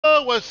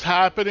What's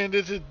happening?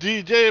 This is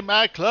DJ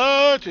Mac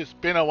Clutch. It's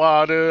been a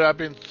while, dude. I've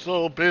been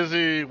so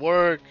busy,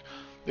 work,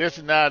 this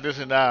and that, this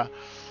and that.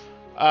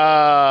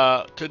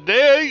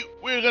 Today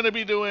we're gonna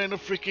be doing a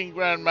freaking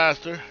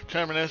Grandmaster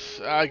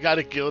Terminus. I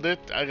gotta guild it.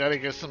 I gotta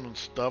get some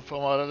stuff from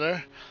out of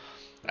there.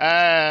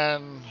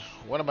 And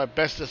one of my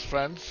bestest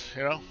friends,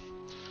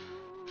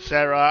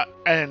 Sarah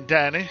and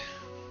Danny.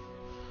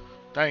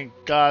 Thank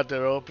God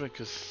they're open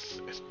because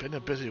it's been a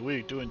busy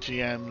week doing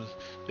GMs.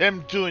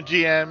 Them doing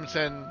GMs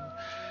and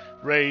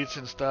raids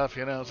and stuff,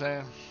 you know what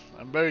I'm saying?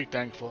 I'm very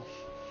thankful.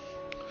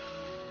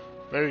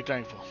 Very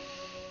thankful.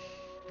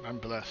 I'm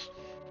blessed.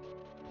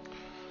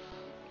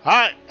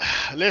 Alright,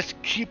 let's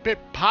keep it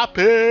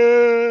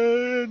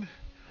poppin'.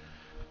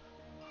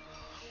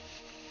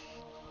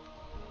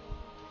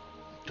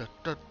 Da,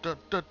 da, da,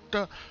 da,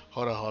 da.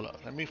 Hold on.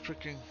 Let me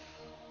freaking.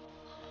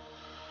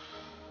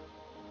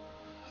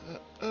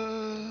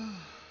 Uh,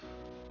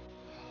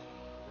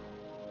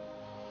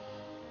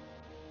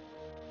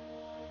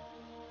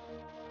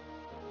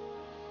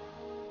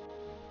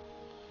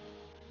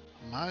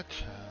 my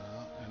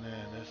channel, and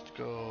then let's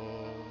go.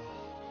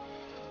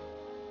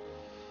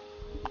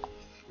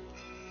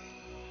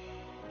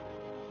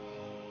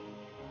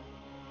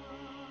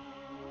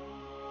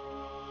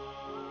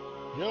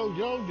 Yo.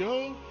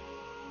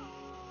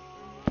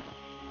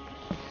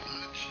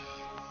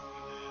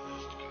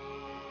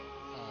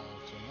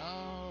 So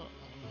now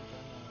I'm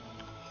gonna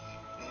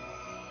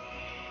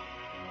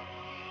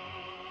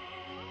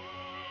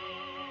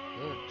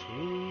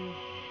two.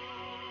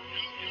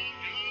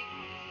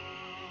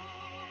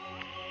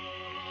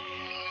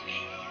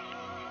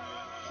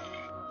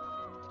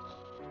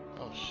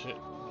 Oh shit.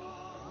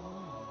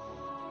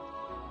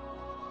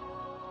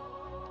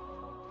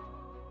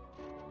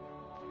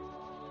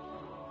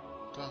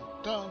 Dun.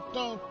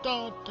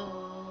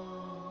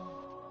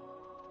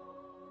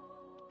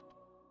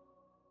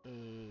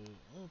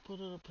 I'll put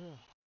it up here.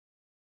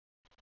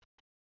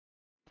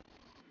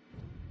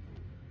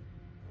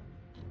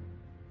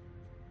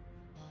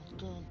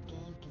 Dun.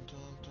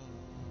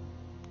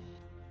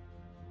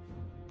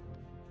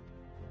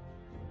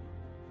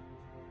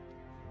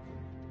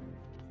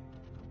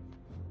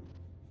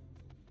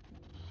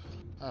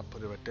 I'll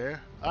put it right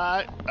there.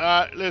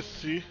 Alright, let's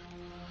see.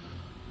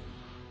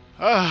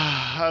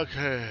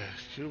 Okay.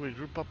 Should we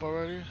group up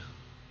already?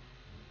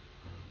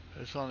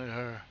 It's only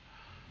her.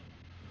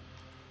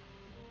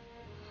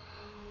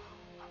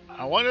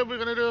 I wonder what we're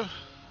gonna do.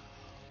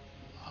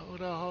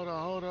 Hold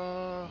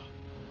on.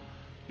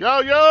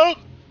 Yo!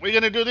 We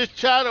gonna do this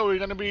chat or we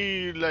gonna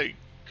be like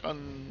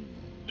on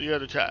the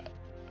other chat?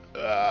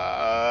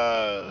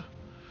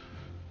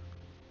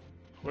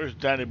 Where's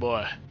Danny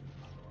boy?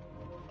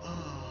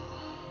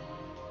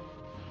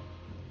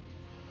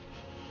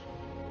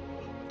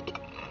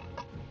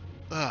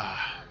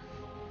 Ah.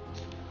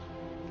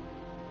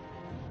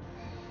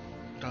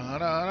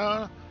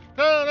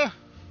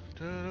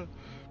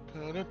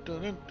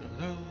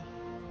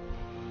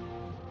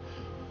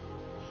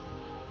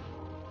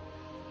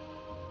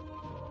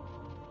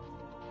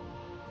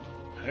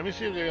 Let me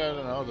see if they got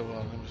another one.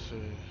 Let me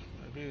see.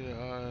 Maybe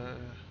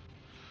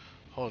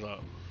hold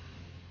up.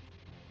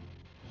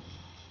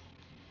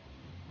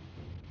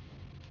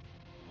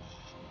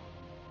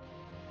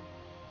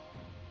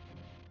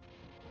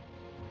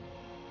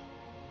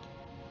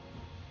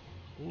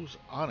 Who's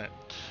on it?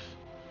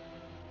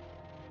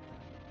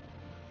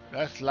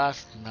 That's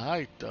last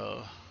night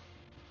though.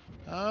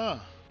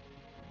 Ah.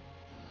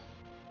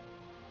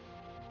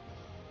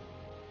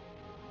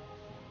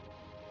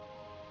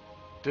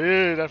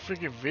 Dude, that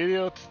freaking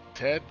video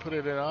Ted put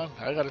it on.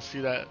 I gotta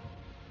see that.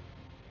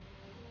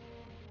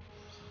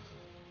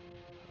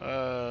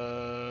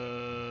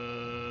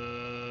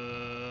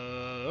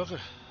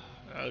 Okay.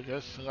 I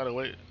guess I gotta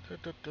wait.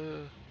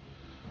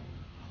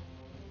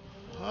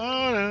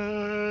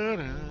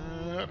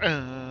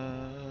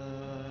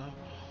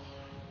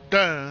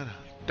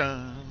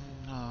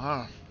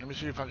 Let me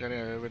see if I can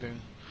hear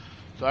everything.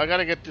 So I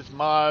gotta get this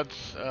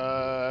mods.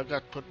 I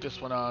gotta put this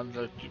one on.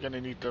 You're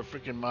gonna need the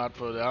freaking mod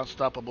for the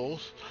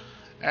Unstoppables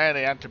and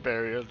the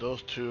Anti-Barrier.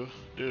 Those two.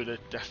 Dude,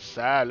 that's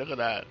sad. Look at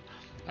that.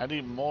 I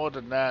need more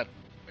than that.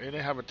 They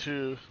didn't have a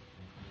 2.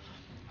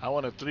 I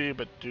want a 3,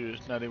 but dude,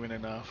 it's not even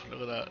enough.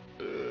 Look at that.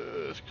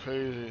 It's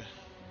crazy.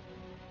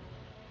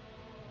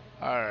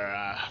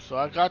 Alright, so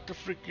I got the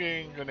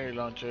freaking grenade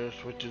launchers,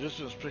 which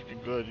this is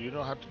freaking good. You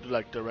don't have to do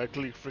like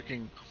directly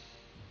freaking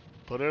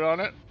put it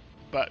on it,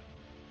 but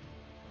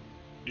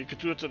you can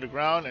do it to the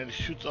ground and it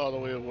shoots all the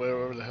way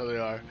wherever the hell they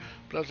are.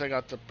 Plus I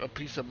got a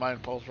piece of mine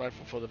pulse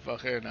rifle for the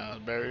fucking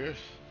barriers.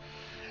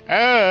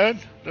 And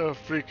the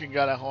freaking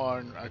got a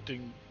horn, I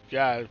think,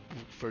 yeah,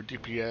 for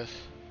DPS.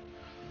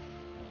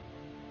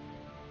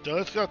 So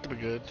it's got to be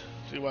good.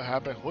 See what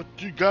happened. What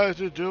you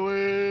guys are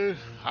doing?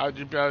 How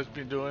you guys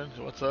been doing?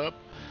 What's up?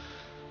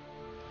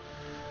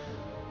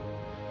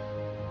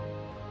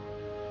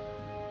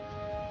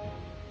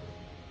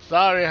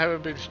 Sorry I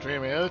haven't been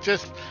streaming. It's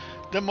just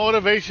the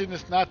motivation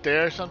is not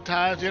there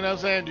sometimes, you know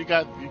what I'm saying? You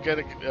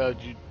gotta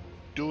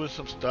doing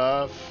some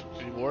stuff,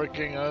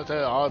 working,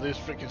 all this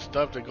freaking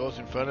stuff that goes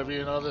in front of you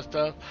and all this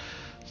stuff.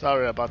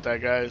 Sorry about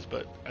that, guys,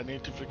 but I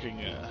need to freaking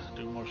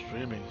do more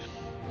streaming.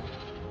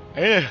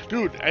 Hey,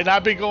 dude, and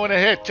I've been going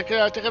ahead. Check it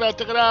out, check it out,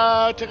 check it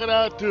out, check it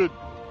out, dude.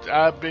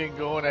 I've been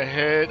going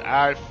ahead.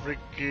 I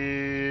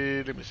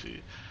freaking, let me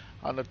see.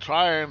 On the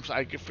Triumphs,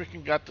 I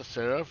freaking got the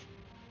Seraph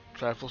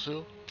Trifle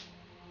Seal.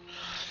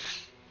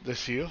 The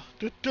seal.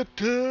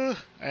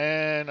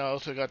 And I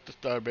also got the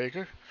Star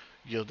Baker.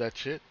 Yield that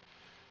shit.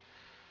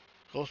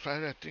 Ghost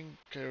Rider, I think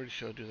I already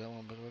showed you that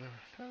one, but whatever.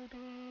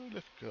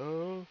 Let's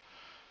go.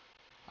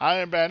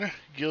 Iron Banner,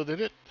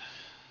 gilded it.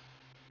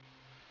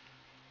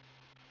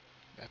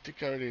 I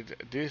think I already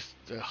did this,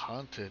 the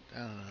Haunted. I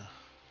don't know.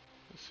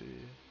 Let's see.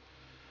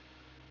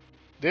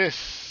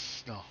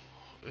 This, no,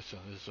 this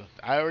one.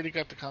 I already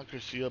got the Conquer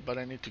Seal, but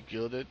I need to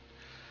gild it.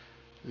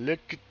 Look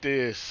at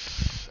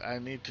this. I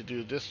need to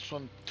do this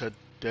one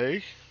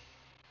today.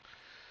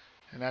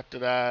 And after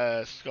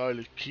that,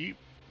 Scarlet Keep,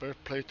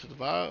 Birthplace to the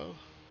Vow.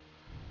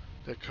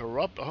 The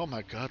Corrupt, oh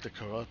my god, the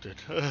Corrupted.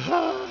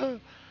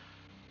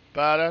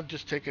 But I'm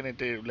just taking it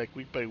day, like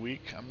week by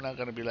week. I'm not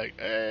gonna be like,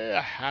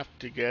 I have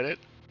to get it,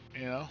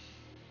 you know.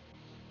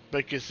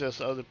 Because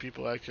there's other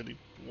people actually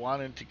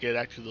wanting to get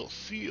actually those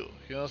seal,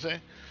 you know what I'm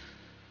saying?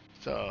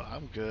 So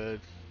I'm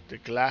good. The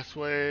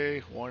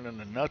Glassway, Warning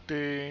on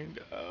Nothing.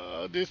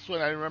 This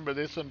one, I remember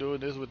this one, doing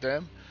this with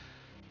them.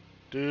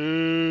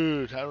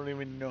 Dude, I don't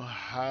even know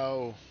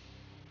how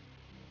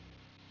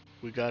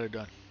we got it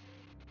done.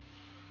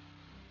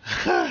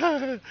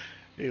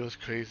 It was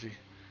crazy.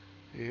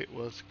 It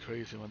was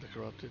crazy when they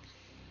corrupted.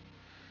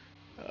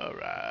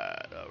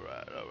 Alright.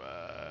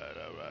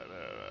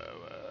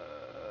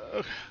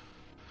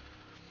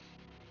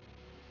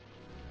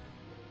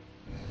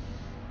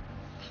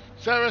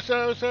 Sarah.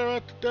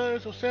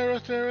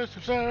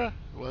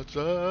 What's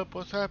up?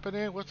 What's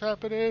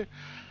happening?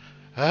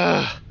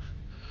 And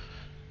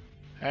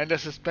the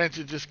suspense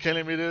is just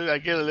killing me, dude. I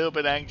get a little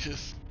bit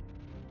anxious.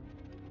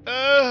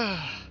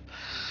 Alright.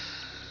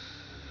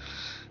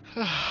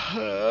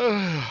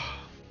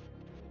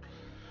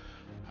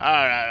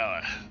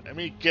 Let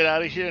me get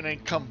out of here and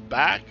then come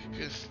back,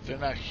 because they're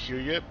not here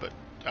yet, but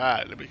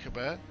alright, let me come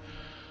back.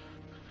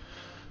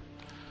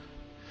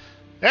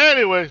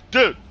 Anyway,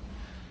 dude,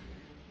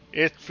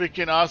 it's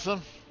freaking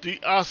awesome.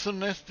 The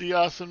awesomeness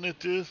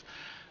is.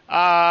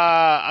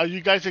 Are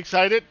you guys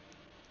excited?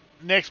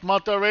 Next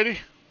month already?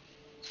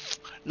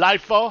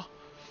 Lightfall.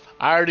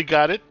 I already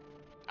got it.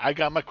 I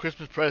got my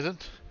Christmas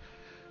present.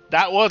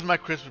 That was my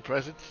Christmas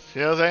present.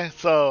 You know what I'm saying?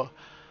 So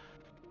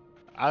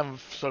I'm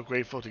so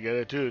grateful to get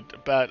it, dude.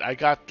 But I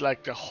got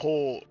like the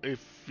whole.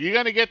 If you're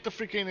gonna get the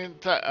freaking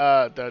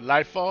the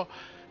Lightfall,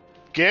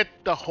 get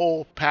the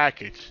whole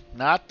package,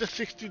 not the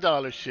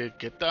 $60 shit.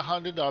 Get the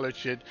 $100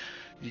 shit.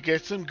 You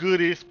get some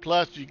goodies,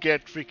 plus you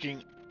get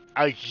freaking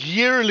a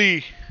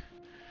yearly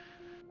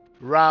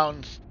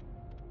rounds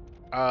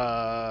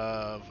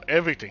of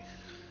everything.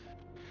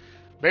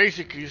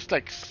 Basically, it's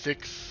like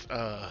 6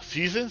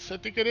 seasons, I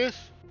think it is.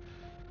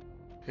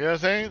 You know what I'm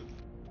saying?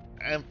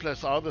 And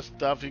plus all the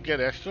stuff you get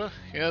extra.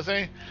 You know what I'm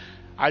saying?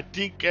 I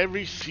think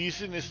every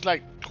season is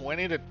like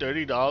 $20 to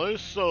 $30.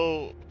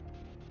 So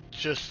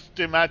just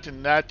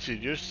imagine that shit.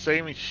 You're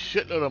saving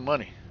shitload of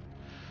money.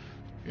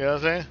 You know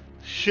what I'm saying?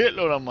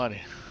 Shitload of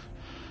money.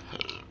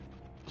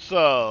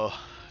 So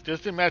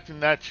just imagine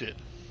that shit.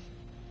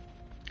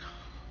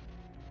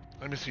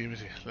 Let me see.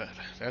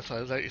 That's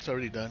why it's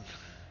already done.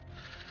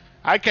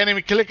 I can't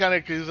even click on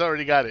it because it's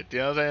already got it. You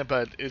know what I'm saying?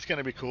 But it's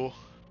gonna be cool.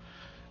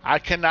 I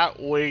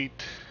cannot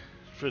wait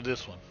for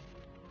this one.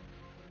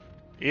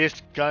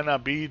 It's gonna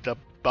be the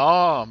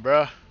bomb,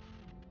 bruh.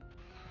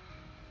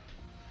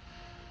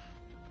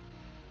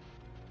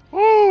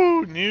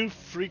 Woo! New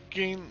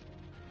freaking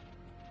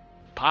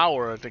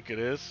power, I think it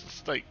is.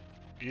 It's like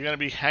you're gonna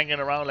be hanging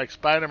around like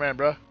Spider-Man,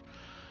 bruh.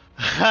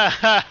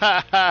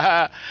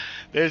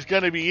 There's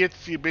gonna be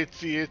itsy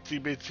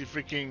bitsy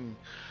freaking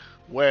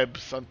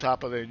webs on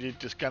top of it. You're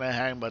just gonna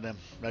hang by them.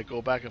 Like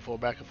go back and forth.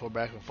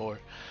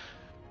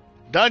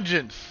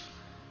 Dungeons.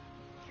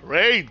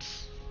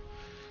 Raids.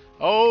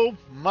 Oh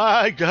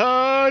my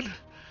god.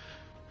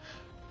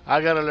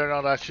 I gotta learn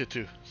all that shit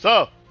too.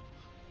 So,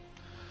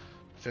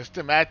 just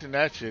imagine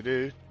that shit,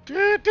 dude.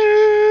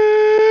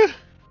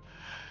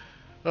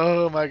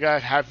 Oh my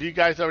god. Have you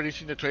guys already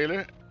seen the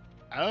trailer?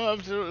 I don't know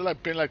if there's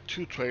like been like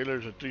 2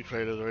 trailers or 3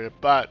 trailers already,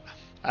 but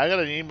I got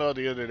an email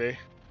the other day.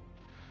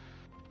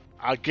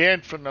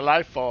 Again from the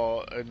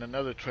Lightfall and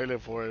another trailer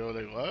for it. I was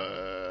like, what?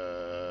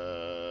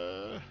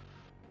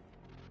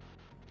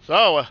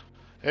 So,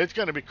 it's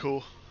gonna be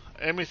cool.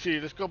 Let me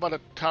see. Let's go by the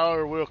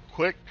tower real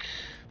quick.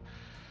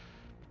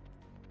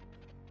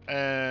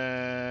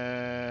 And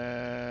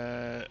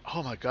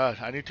oh my god,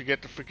 I need to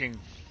get the freaking.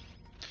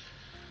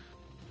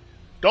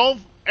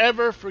 Don't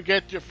ever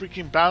forget your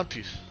freaking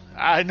bounties.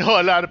 I know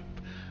a lot of.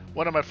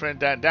 One of my friends,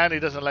 Danny,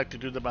 doesn't like to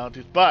do the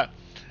bounties, but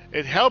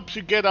it helps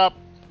you get up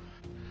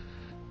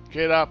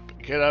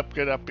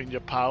in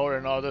your power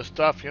and all this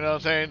stuff. You know what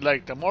I'm saying?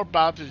 Like the more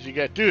bounties you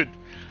get, dude.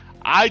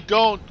 I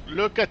don't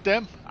look at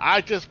them.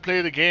 I just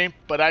play the game,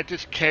 but I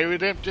just carry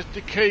them just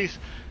in case.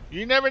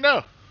 You never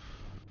know.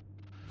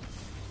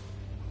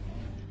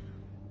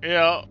 You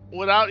know,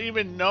 without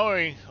even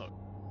knowing,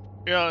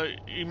 you know,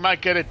 you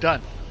might get it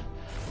done.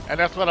 And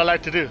that's what I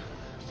like to do.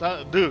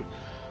 So, dude,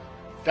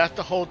 that's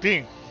the whole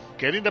thing.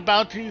 Getting the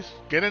bounties,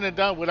 getting it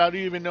done without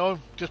even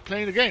knowing, just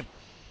playing the game.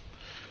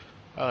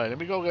 Alright, let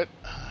me go get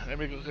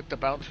the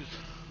bounties.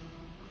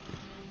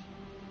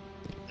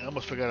 I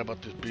almost forgot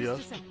about this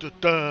BS. You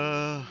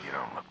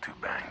don't look too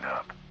banged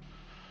up.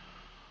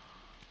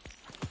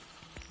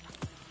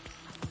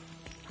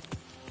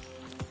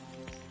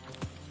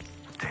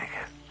 Take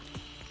it.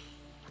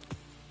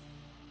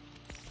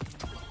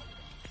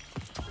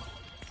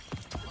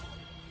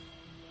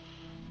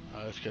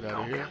 Let's get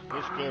out of here.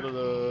 Let's go to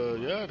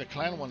the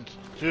clan ones.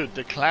 Dude,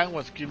 the clan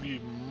ones give you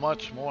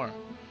much more.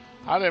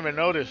 I didn't even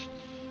notice.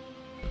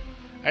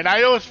 And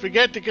I always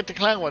forget to get the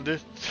clan one, dude.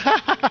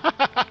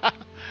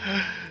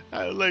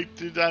 I like,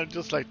 dude, I'm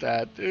just like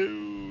that,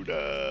 dude.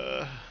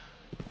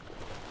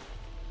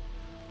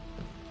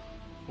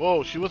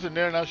 Whoa, she wasn't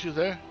there, now she's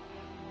there?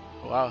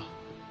 Wow.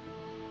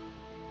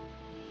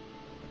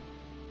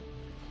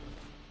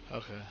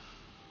 Okay.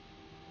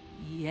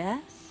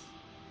 Yes?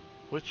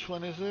 Which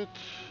one is it?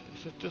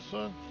 Is it this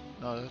one?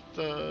 No, that's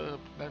the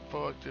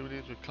nightfall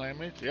activities with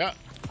clanmates. Yeah.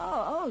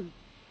 Oh,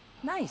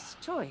 nice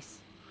choice.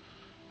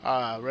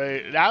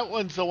 Ray. That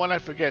one's the one I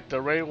forget. The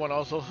Ray one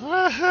also.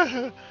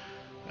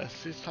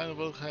 Assist time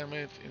about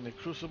clanmates in the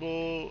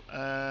Crucible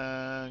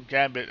and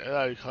Gambit.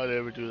 I hardly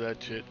ever do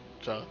that shit.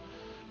 So,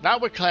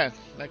 not with clans,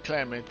 not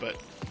clanmate, but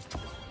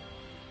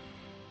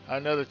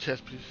another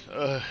chest piece.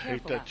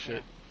 Hate that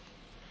shit.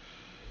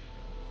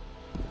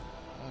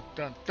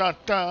 Dun dun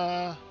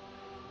dun.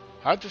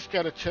 I just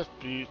got a chest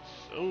piece.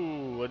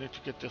 Oh, I need to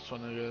get this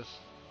one, I guess.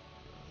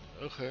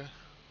 Okay.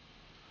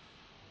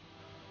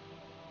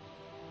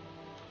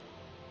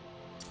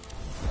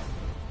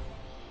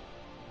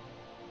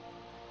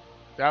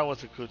 That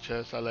was a cool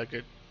chest. I like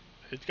it.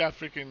 It's got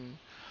freaking.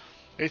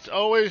 It's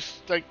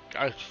always like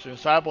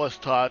since I was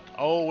taught,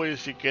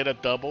 always you get a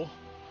double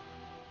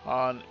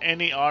on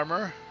any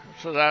armor,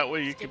 so that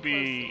way you could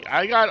be.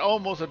 I got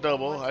almost a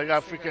double. I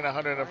got freaking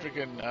 100 of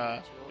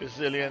freaking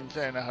resilience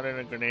and 100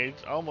 of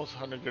grenades, almost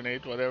 100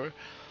 grenades, whatever.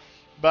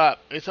 But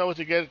it's always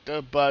to get,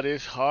 but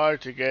it's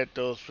hard to get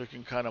those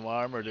freaking kind of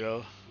armor,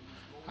 though.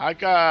 I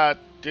got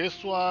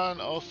this one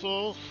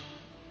also.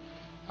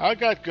 I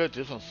got good.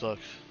 This one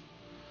sucks.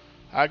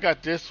 I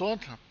got this one,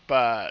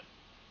 but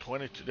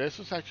 22. This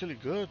is actually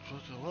good.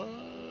 What?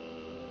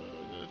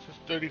 This is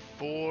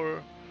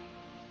 34,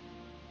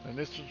 and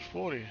this is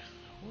 40.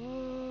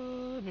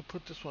 What? Let me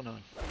put this one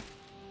on.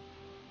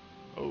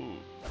 Oh,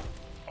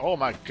 oh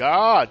my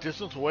God! This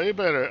one's way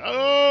better.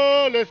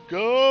 Oh, let's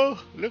go!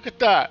 Look at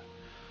that.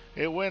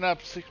 It went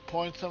up 6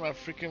 points on my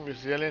freaking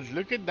resilience.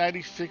 Look at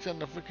 96 on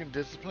the freaking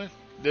discipline.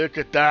 Look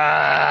at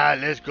that.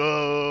 Let's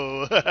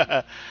go.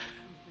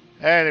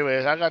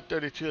 Anyways, I got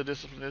 32 of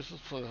discipline. This is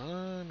for,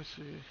 let me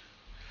see.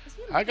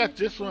 I got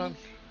this one,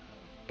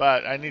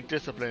 but I need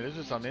discipline. This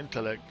is on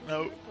intellect.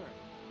 No.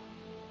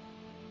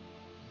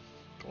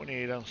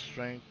 28 on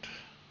strength.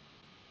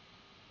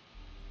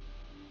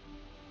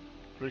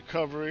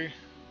 Recovery.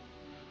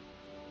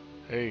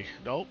 Hey,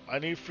 nope. I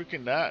need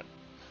freaking that.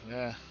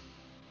 Yeah.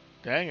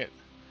 Dang it.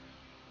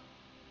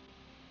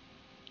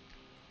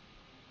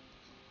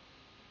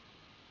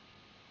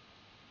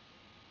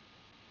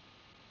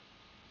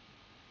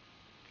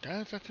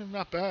 That's actually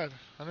not bad.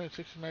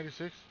 160,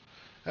 96.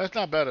 That's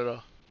not bad at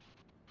all.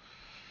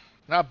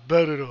 Not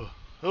bad at all.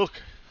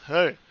 Okay.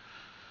 Hey.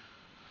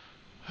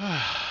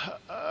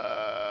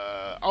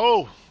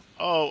 Oh,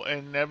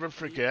 and never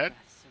forget.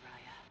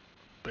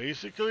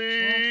 Basically,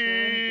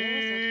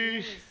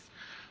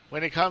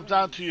 when it comes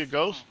down to your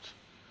ghost,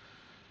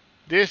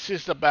 this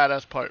is the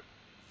badass part.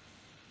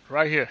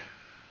 Right here.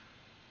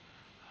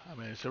 I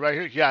mean, it's right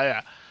here.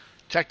 Yeah.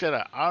 Check that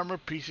out. Armor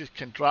pieces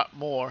can drop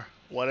more.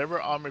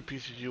 Whatever armor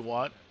pieces you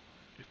want.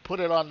 You put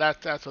it on that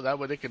stat so that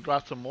way they can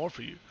drop some more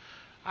for you.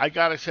 I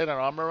got a set on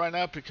armor right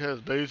now because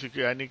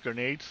basically I need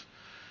grenades.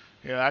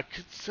 Yeah, I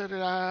could set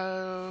it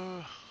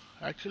out.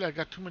 Actually, I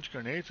got too much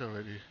grenades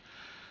already.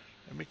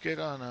 Let me get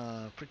on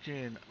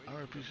freaking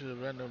armor pieces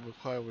of random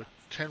required with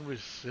 10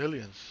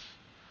 resilience.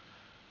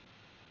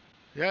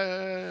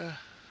 Yeah.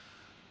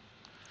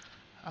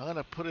 I'm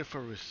gonna put it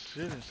for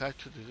resilience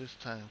actually this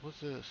time.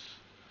 What's this?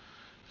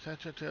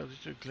 Central tail,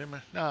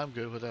 glimmer. No, I'm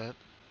good with that.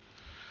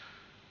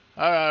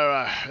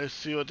 Alright. Let's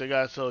see what they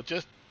got. So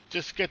just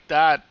get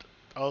that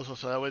also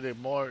so that way they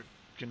more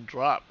can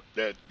drop.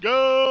 Let's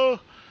go!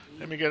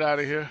 Let me get out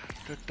of here.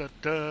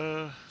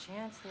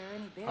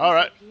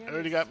 Alright,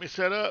 already got me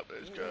set up.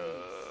 Let's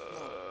go.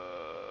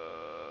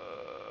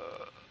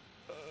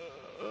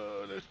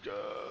 Let's go.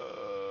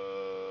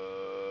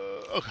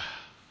 Okay.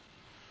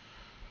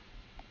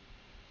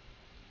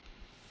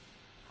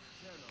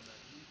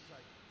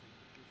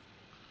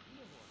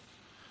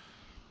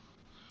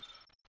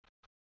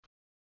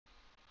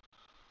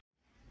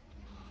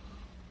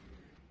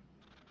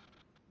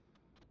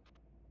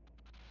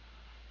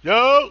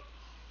 Yo!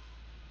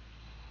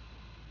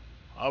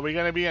 Are we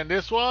gonna be in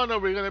this one or are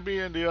we gonna be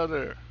in the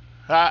other?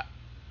 Ha!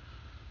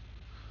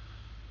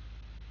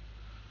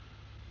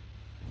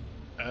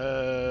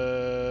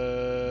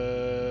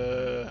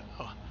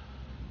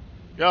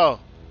 Yo,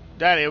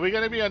 Danny, are we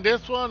gonna be on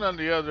this one or on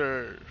the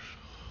other?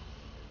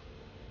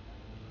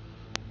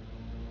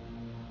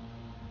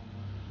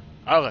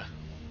 Okay.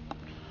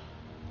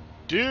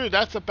 Dude,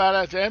 that's a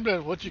badass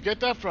emblem. Where'd you get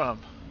that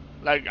from?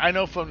 Like, I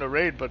know from the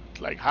raid, but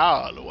like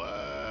how?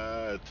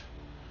 What?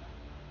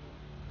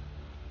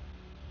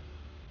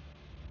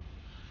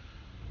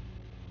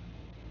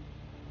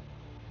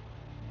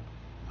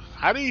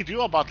 How do you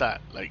do about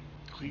that? Like,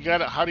 you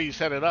gotta, how do you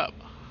set it up?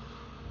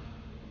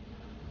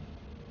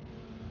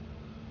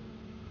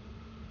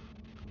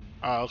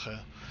 Oh, okay.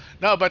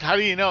 No, but how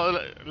do you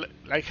know?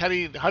 Like, how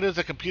does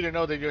the computer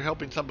know that you're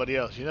helping somebody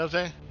else? You know what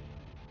I'm saying?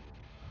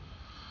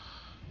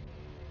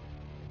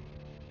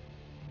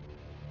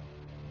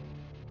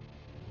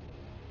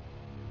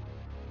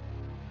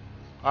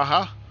 Uh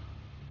huh.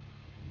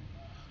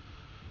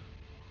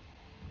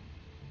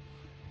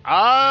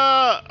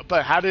 Ah,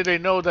 but how do they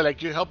know that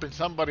like you're helping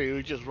somebody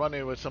who's just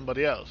running with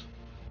somebody else?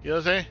 You know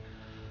what I'm saying?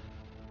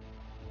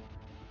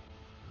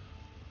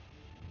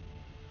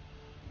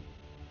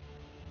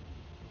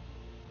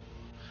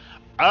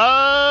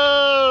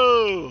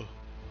 Oh,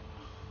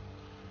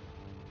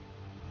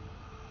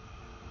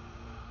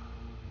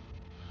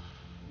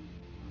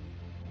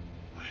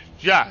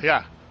 yeah,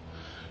 yeah,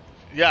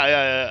 yeah, yeah,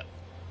 yeah.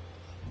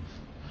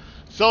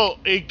 So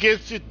it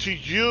gives it to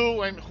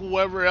you and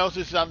whoever else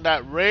is on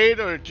that raid,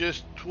 or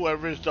just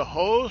whoever is the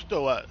host,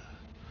 or what?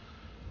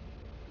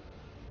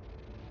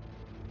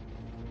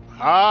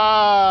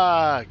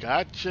 Ah,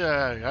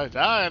 gotcha.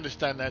 I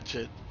understand that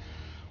shit.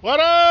 What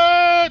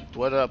up?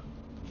 What up?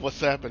 What's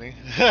happening?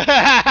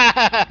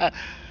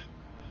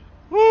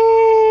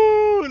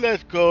 Woo!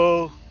 Let's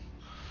go.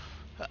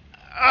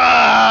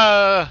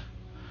 Ah,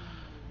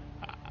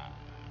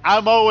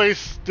 I'm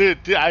always,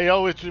 dude, I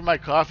always drink my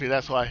coffee.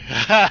 That's why.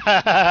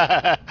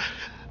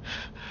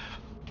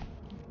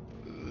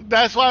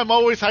 That's why I'm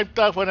always hyped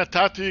up when I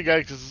talk to you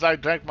guys, because I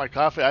drank my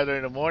coffee either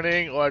in the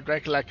morning or I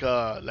drank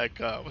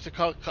what's it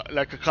called?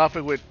 Like a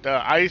coffee with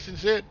ice and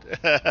shit.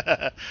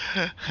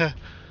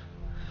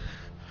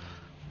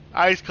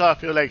 Iced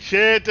coffee, like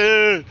shit,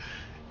 dude.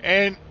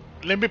 And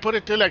let me put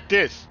it to you like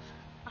this.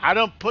 I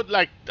don't put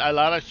like a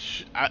lot of.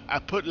 I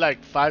put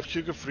like 5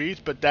 sugar-frees,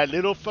 but that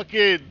little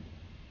fucking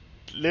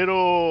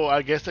little,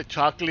 I guess, like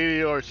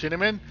chocolate or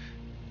cinnamon.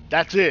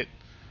 That's it.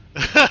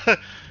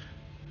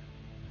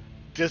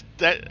 Just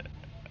that.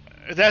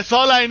 That's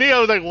all I need. I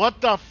was like, what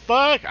the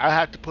fuck? I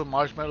had to put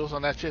marshmallows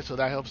on that shit, so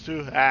that helps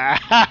too.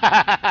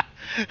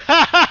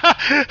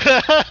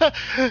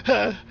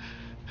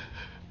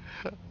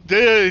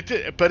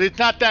 Dude, but it's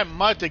not that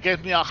much. It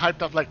gets me all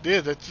hyped up like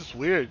this. It's just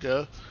weird,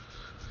 yo.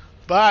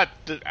 But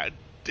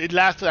it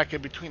lasted like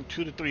in between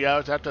 2 to 3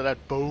 hours. After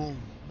that,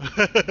 boom.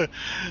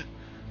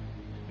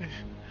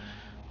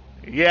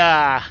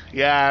 Yeah,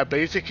 yeah.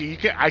 Basically,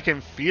 I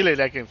can feel it.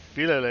 I can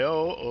feel it. Like,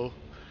 oh, oh.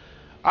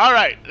 All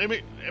right. Let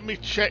me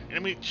check.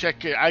 Let me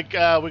check it.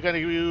 We're gonna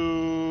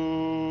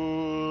use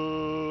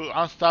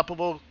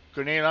unstoppable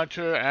grenade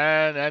launcher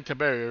and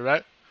anti-barrier,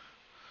 right?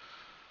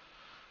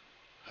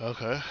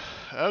 Okay.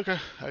 Okay.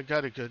 I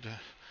got it good.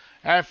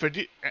 And for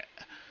the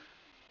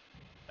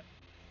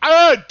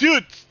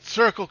dude,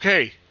 Circle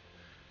K.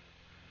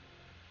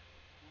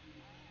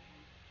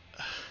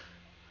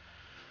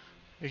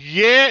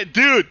 Yeah,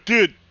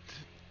 dude.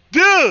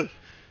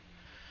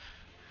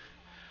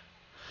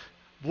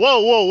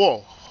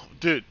 Whoa.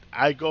 Dude,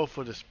 I go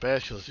for the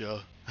specials, yo.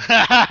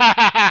 Check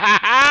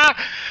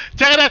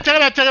it out,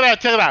 check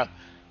it out.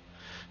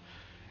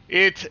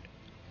 It's,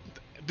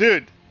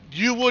 dude,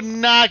 you would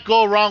not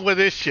go wrong with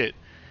this shit.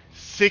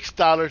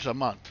 $6 a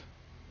month.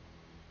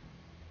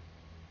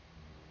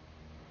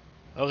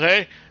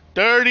 Okay?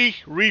 30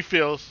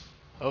 refills,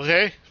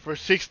 okay, for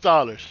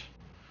 $6.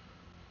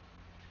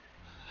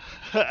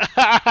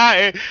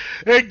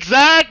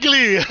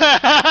 Exactly.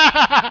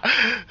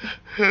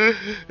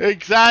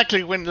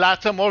 Exactly. When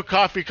lots of more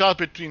coffee costs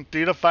between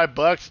 $3 to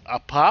 $5 a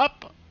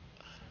pop.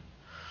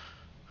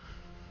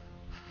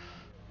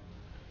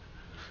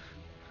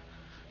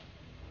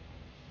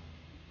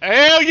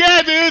 Hell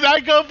yeah, dude! I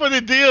go for the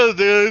deals,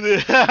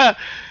 dude. That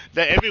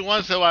every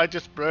once in a while I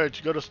just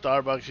splurge, go to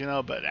Starbucks, you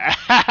know. But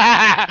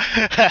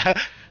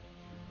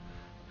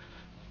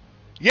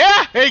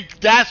yeah, hey,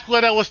 that's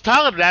what I was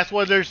talking about. That's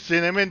why there's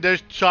cinnamon,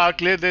 there's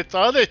chocolate, there's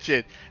other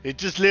shit.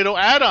 It's just little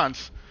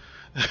add-ons.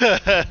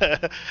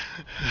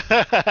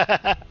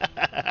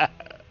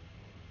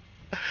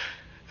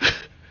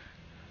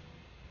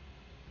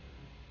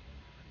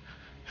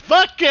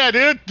 Fuck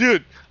yeah,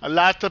 dude. A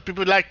lot of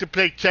people like to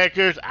play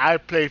checkers. I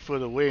play for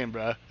the win,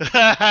 bro.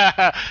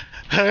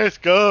 Let's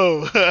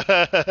go.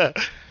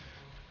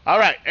 All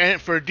right, and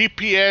for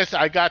DPS,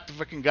 I got the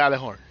fucking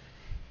Galahorn.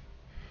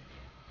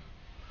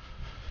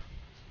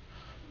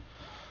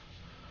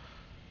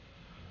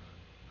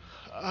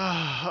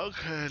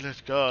 Okay, let's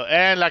go.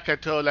 And like I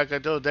told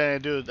Danny,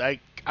 dude, I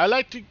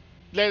like to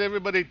let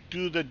everybody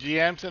do the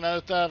GMs and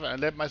other stuff,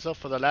 and let myself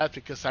for the last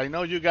because I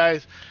know you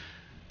guys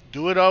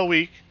do it all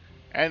week,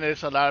 and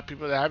there's a lot of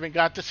people that haven't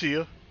got to see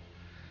you,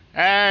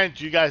 and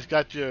you guys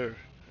got your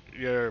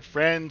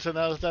friends and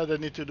other stuff that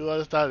need to do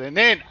other stuff, and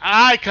then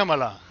I come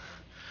along.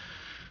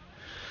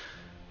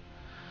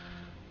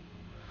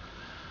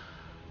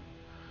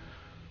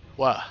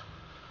 What?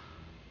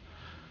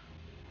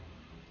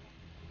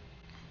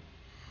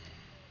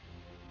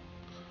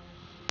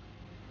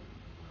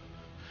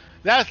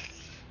 That's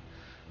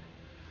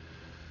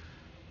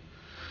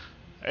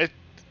it.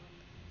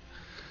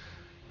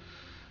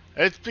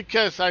 It's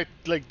because I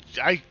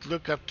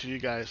look up to you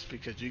guys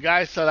because you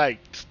guys are like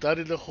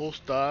study the whole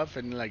stuff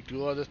and like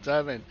do all this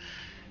stuff and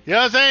you know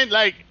what I'm saying?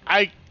 Like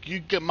you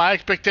get my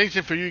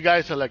expectation for you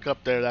guys are like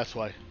up there. That's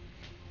why.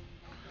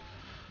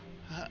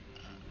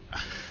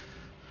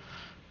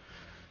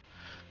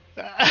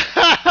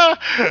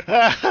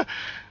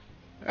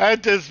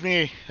 That's just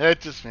me.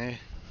 That's just me.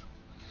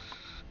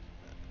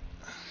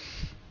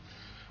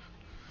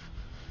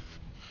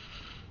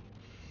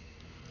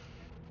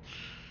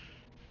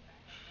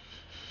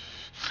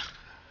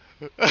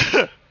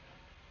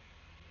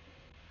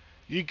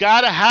 You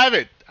gotta have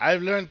it.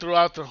 I've learned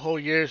throughout the whole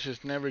years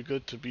it's never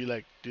good to be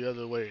like the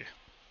other way.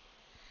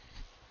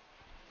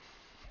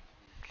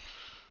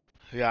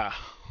 Yeah.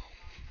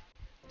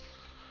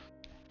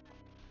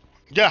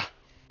 Yeah.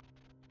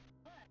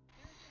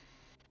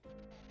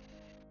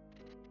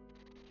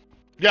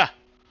 Yeah.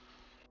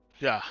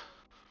 Yeah.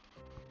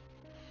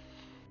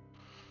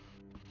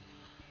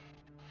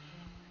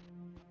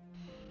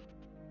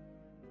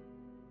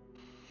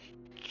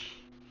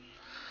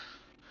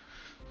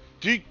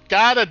 You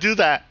gotta do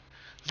that.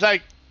 It's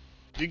like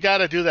you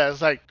gotta do that.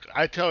 It's like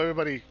I tell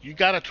everybody, you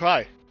gotta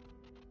try.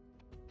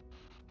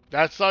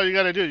 That's all you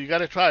gotta do. You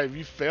gotta try. If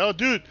you fail,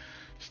 dude,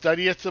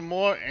 study it some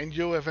more, and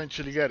you'll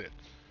eventually get it.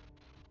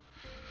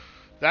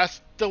 That's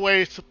the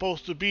way it's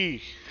supposed to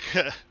be,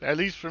 at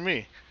least for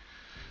me.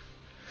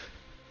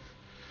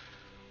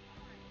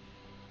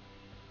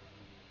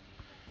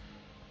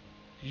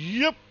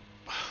 Yep,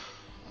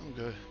 I'm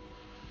good.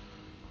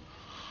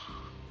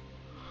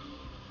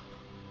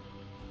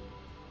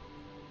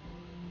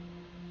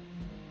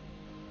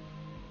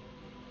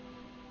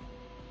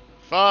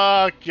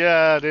 Fuck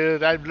yeah,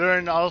 dude. I've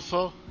learned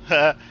also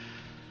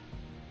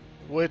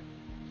with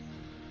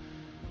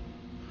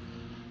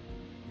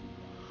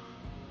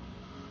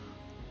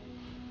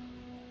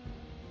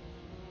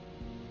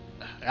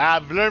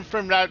I've learned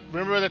from that.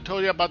 Remember that I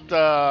told you about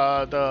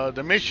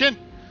the mission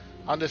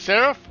on the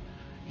Seraph?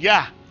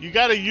 Yeah, you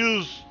gotta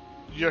use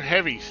your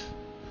heavies.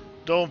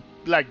 Don't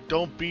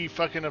be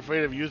fucking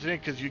afraid of using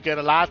it because you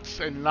get lots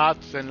and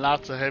lots and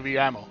lots of heavy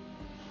ammo.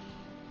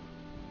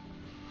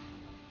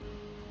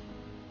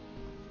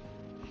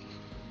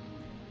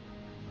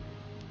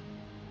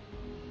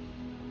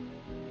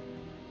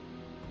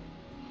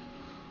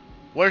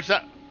 Where's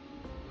that?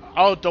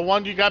 Oh, the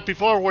one you got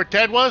before where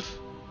Ted was?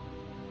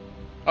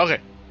 Okay.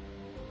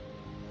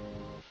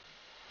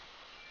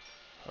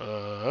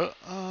 Uh,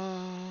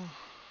 uh,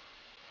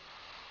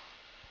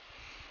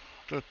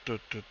 duh, duh,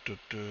 duh, duh,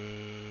 duh.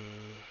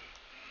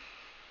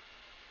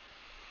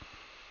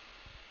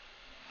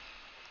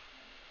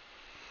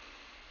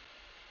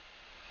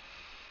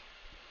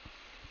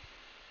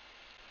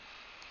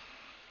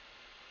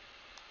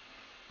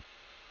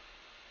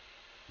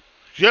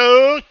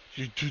 Yo,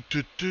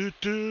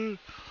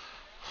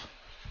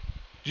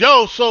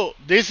 yo. So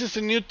this is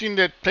the new thing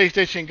that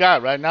PlayStation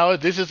got right now.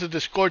 This is the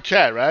Discord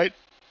chat, right?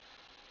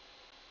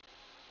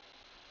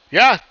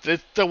 Yeah,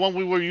 it's the one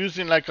we were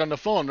using like on the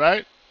phone,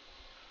 right?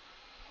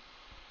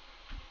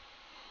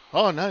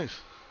 Oh, nice.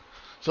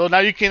 So now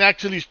you can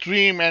actually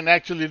stream and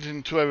actually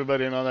listen to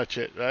everybody and all that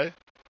shit, right?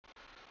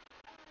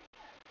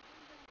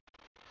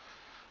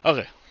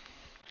 Okay.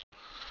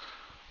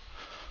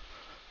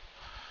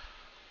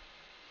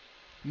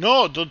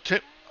 No, don't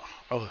take.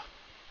 Oh,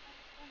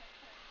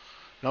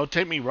 don't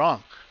take me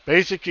wrong.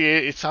 Basically,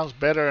 it sounds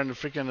better in the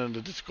freaking in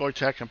the Discord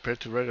chat compared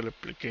to regular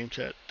game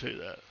chat. To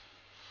that.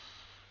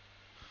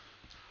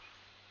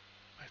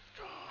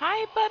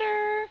 Hi,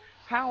 Butter.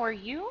 How are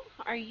you?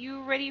 Are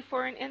you ready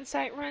for an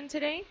insight run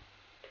today?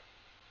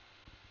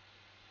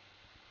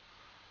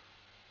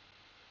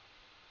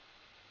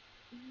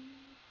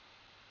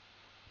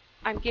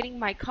 I'm getting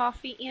my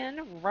coffee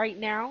in right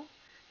now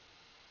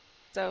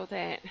so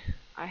that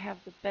I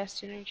have the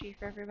best energy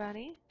for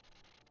everybody.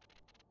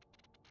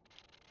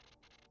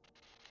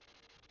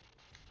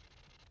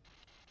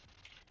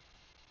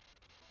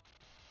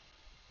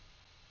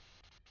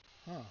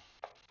 Huh.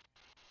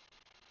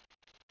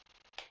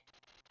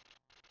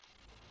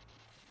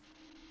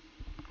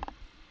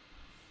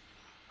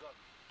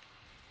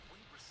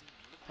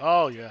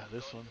 Oh yeah,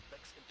 this one.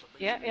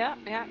 Yeah.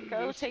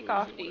 Go take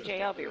off,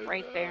 DJ. I'll be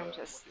right there. I'm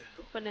just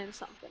opening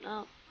something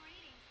up.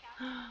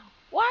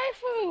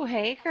 Waifu,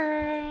 hey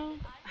girl.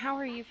 How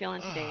are you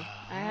feeling today?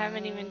 I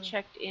haven't even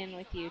checked in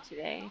with you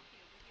today.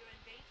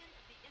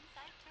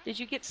 Did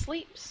you get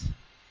sleeps?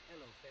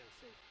 Hello,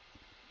 failsafe.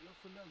 You're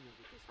familiar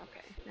with this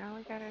Okay, place. now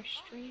we got our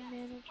stream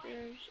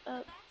managers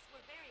up.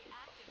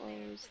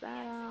 Close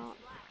that out.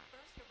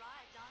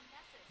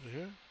 You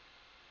hear?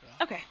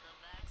 Okay,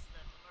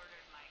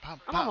 Pam,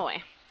 I'm on my pam,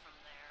 way.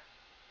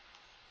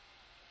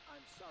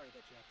 I'm sorry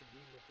that you have to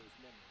relive those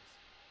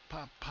memories.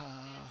 pam,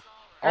 pam.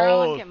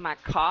 Girl, I'm Oh, getting my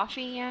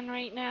coffee in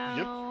right yep.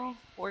 now.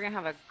 We're gonna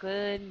have a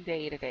good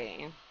day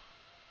today.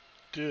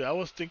 Dude, I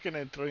was thinking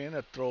of throwing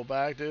a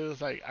throwback, dude.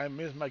 It's like, I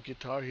miss my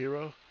Guitar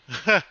Hero.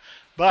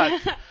 But,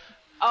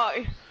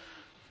 Oh,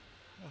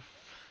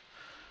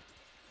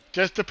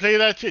 just to play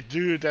that shit,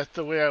 dude, that's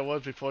the way I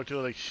was before,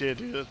 too. Like, shit,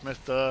 dude, that's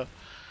messed up.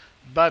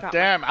 But got my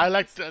damn, I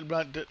like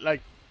coffee.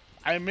 like,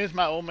 I miss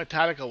my old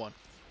Metallica one.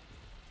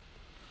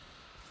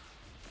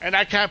 And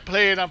I can't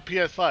play it on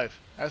PS5.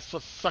 That's so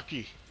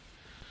sucky.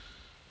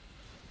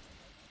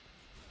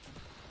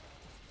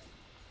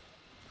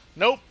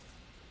 Nope,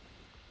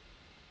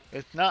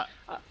 it's not.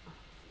 Uh,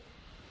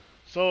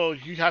 So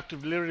you have to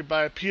literally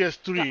buy a got my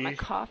PS3.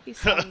 coffee,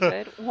 so I'm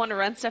good. Want to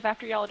run stuff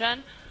after y'all are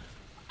done?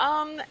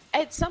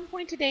 At some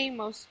point today,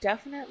 most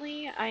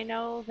definitely. I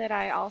know that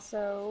I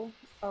also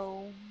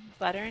owe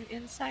Butter an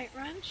insight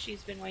run.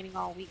 She's been waiting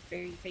all week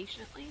very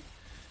patiently.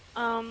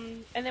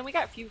 And then we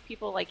got a few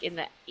people like in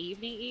the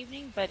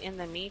evening, but in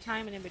the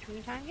meantime and in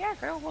between time, yeah,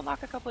 girl, we'll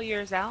knock a couple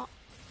years out.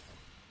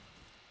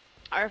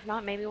 Or if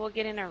not, maybe we'll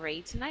get in a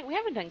raid tonight. We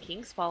haven't done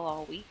King's Fall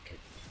all week.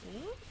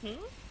 Hmm.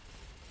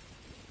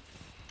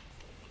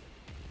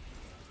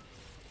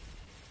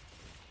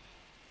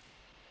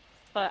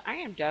 But I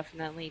am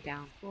definitely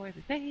down for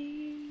the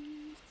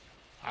thing.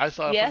 I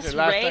saw Yes, fucking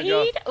last night,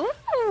 y'all. raid.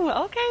 Ooh,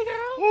 okay,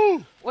 girl.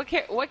 Woo!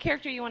 What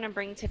character you want to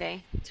bring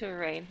today to a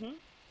raid?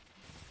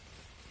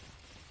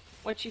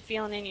 What you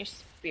feeling in your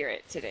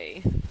spirit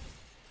today?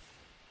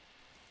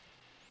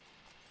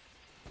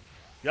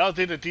 Y'all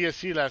did the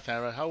DSC last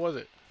time, right? How was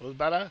it? It was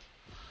badass?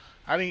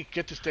 I didn't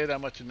get to stay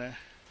that much in there.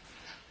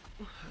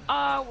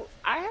 I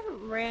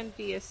haven't ran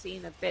DSC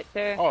in a bit.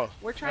 There, Oh,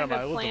 we're trying never to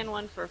mind. It was plan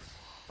one for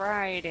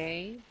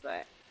Friday,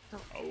 but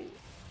Oh.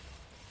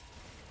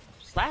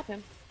 slap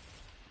him.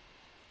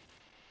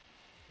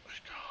 Let's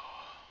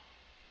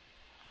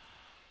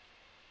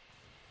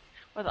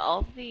With all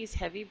of these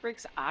heavy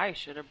bricks, I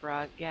should have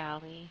brought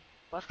Galley.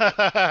 Fuck go.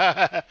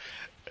 it.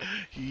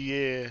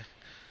 Yeah.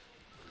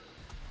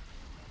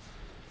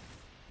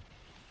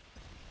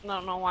 I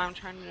don't know why I'm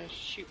trying to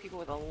shoot people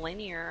with a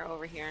linear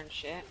over here and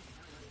shit.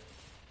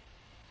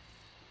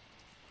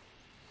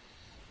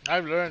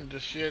 I've learned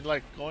this shit,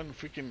 like, going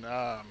freaking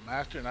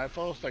master and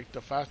iPhones, like,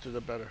 the faster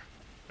the better,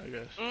 I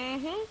guess.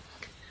 Mm-hmm.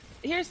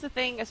 Here's the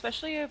thing,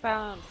 especially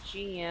about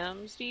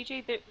GMs,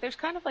 DJ, there's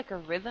kind of like a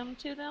rhythm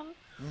to them,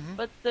 Mm-hmm.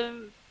 but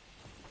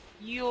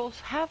you'll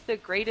have the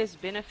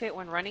greatest benefit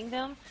when running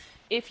them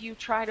if you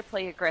try to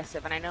play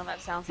aggressive. And I know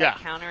that sounds like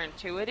Yeah.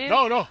 counterintuitive,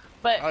 No,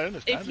 but I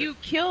understand if you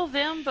kill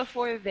them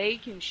before they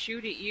can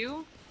shoot at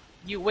you,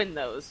 you win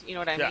those. You know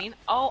what I Yeah. mean?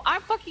 Oh,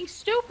 I'm fucking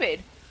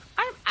stupid.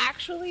 I'm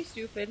actually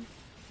stupid.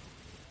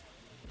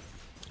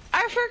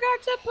 I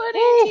forgot to put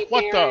Ooh,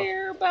 what the-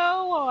 anti-barrier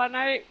bow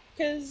on.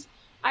 Because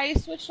I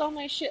switched all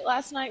my shit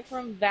last night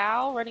from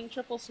Val running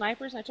triple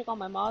snipers and I took all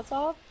my mods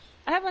off.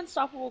 I have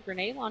unstoppable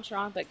grenade launcher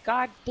on, but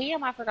god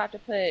damn, I forgot to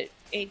put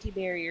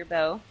anti-barrier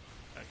bow.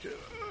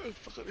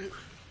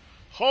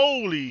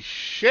 Holy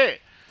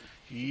shit.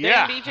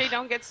 Yeah. Damn, BJ,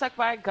 don't get sucked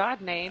by a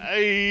god nade.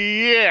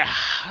 Yeah.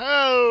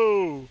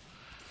 Oh.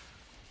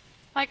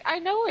 Like, I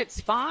know it's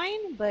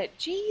fine, but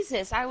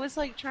Jesus, I was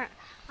like,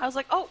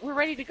 oh, we're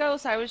ready to go,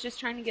 so I was just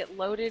trying to get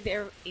loaded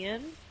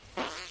in.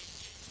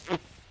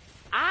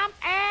 I'm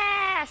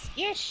ass!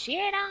 Get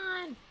shit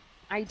on!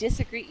 I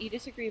disagree. You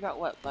disagree about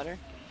what, Butter?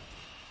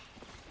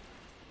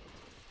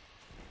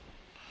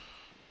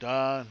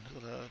 Done.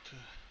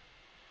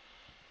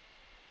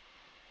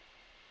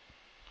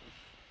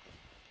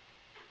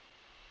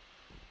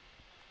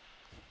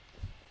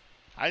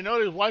 I know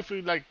his wife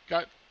who, like,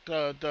 got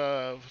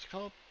the what's it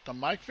called, the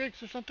mic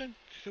fix or something.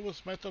 She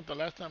was messed up the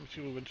last time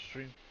she went to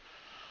stream.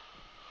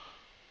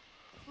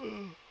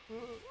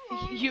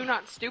 You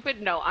not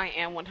stupid? No, I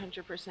am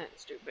 100%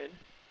 stupid.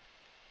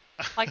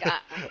 Like,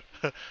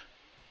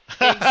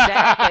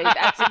 exactly.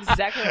 That's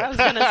exactly what I was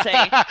gonna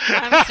say.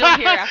 I'm still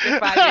here after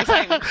 5 years.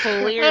 I'm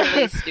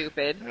clearly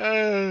stupid.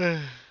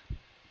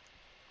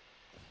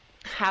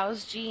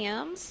 How's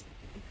GMs?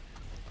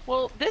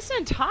 Well, this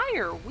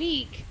entire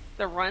week,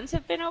 the runs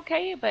have been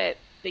okay, but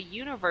the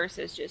universe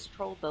has just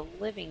trolled the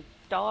living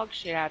dog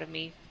shit out of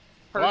me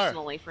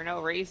personally for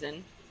no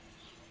reason.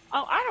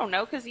 Oh, I don't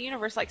know, because the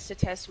universe likes to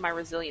test my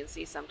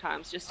resiliency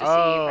sometimes, just to see if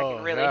I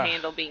can really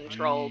handle being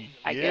trolled,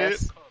 I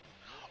guess.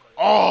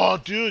 Oh,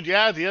 dude,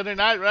 yeah, the other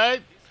night,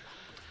 right?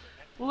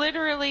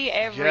 Literally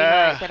every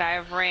night that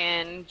I've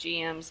ran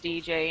GM's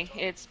DJ,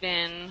 it's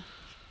been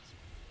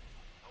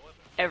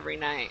every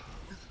night.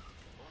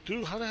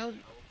 Dude, how the hell,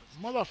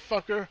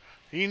 motherfucker?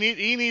 He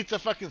needs a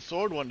fucking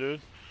sword one,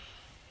 dude.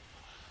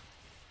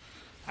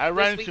 I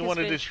ran into one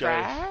of these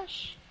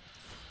guys.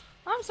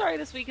 I'm sorry,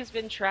 this week has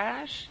been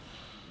trash.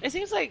 It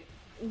seems like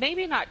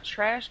maybe not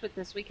trash, but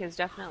this week has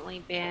definitely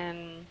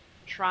been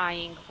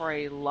trying for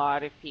a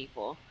lot of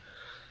people.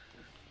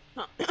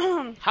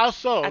 How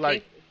so? I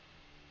think.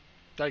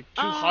 Like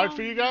too hard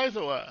for you guys,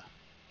 or what?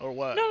 Or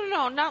what?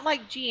 No, not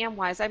like GM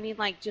wise. I mean,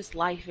 like just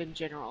life in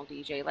general,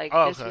 DJ. Like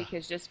Oh, this okay. week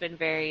has just been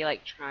very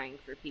like trying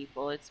for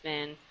people. It's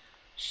been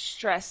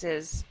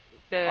stresses.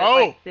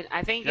 Oh,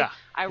 I think yeah,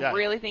 I yeah,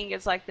 really think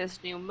it's like this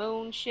new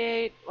moon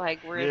shit. Like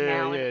we're yeah,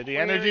 now in yeah. The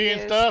energy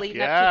and Aquarius stuff.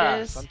 leading up to Yeah,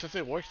 this. sometimes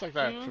it works like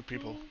that for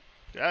people. Mhm.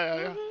 Yeah,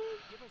 yeah, Mhm.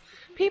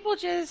 People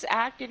just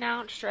acting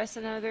out,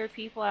 stressing other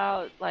people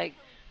out, like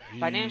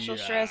financial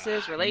yeah.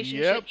 stresses, Yep,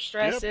 relationship yep, yep,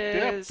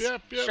 stresses,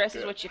 yep, yep, stresses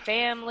yep. with your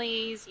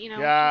families, just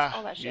Yeah,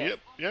 all that shit. yep,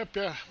 yep,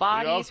 yeah. We all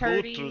Bodies go through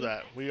hurting.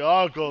 that. We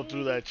all go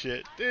through Mhm. that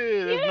shit.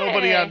 Dude, there's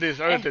nobody on Yeah. this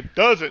earth that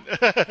doesn't.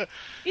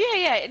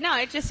 Yeah. No,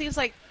 it just seems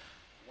like.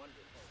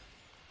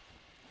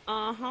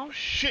 Uh huh.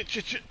 Shit,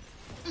 shit, shit.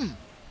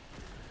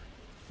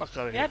 Fuck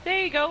out of here. Yep, there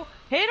you go.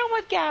 Hit him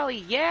with Galley.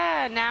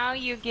 Yeah, now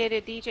you get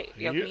it, DJ.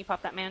 Yo, can Yep. you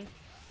pop that man?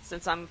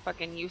 Since I'm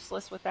fucking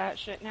useless with that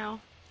shit now.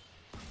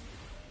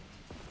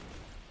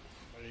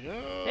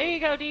 There you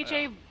go,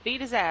 DJ. Beat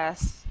his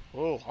ass.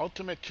 Oh,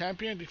 Ultimate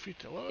Champion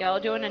defeated. Y'all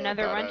doing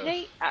another run Badass.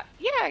 today?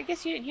 Yeah, I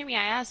guess you didn't hear me.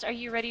 I asked, are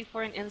you ready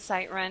for an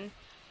insight run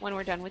when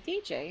we're done with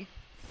DJ?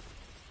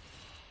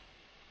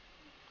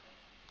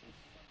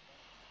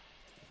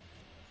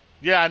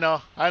 Yeah, I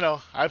know.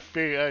 I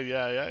figure.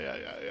 Yeah.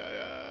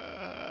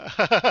 One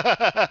does have to admire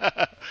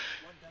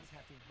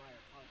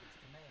Target's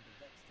command of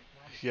Vex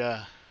technology.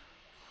 Yeah.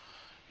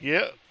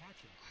 Yep. To catch him,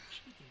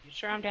 he can give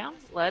Sure, I'm down.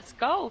 Let's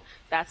go.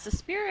 That's the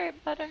spirit,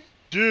 butter.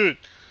 Dude,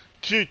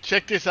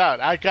 check this out.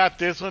 I got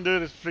this one,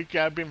 dude. It's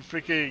freaking. I've been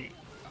freaking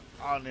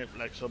on it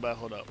like so bad.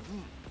 Hold up.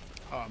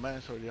 Oh man,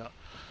 it's already out.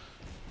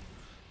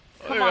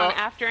 Come There you on, go.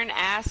 after an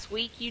ass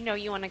week, you know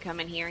you want to come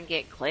in here and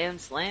get clam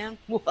slammed.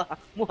 I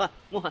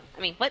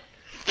mean, what?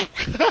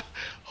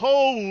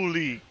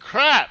 Holy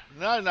crap!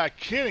 No, I'm not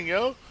kidding,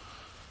 yo.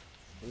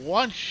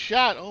 One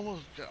shot,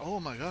 almost. Oh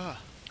my god.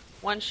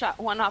 One shot,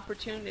 one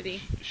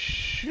opportunity.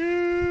 Shoo!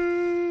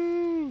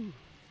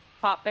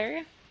 Pop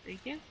barrier.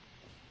 Thank you.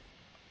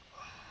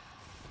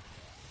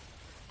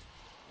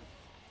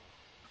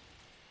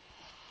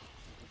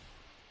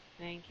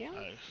 Thank you.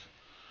 Nice.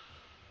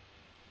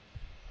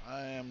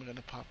 I am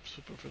gonna pop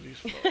super for these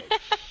folks.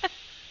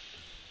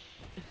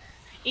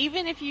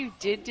 Even if you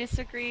did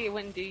disagree, it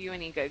wouldn't do you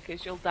any good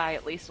because you'll die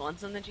at least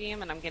once in the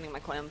GM, and I'm getting my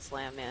clam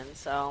slam in,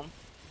 so.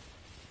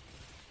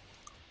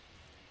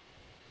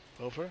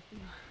 Over.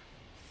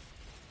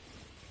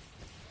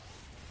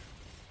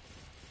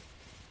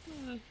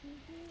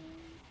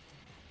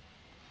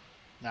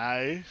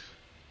 Nice.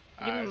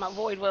 Give me Nice. my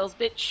void wells,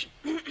 bitch.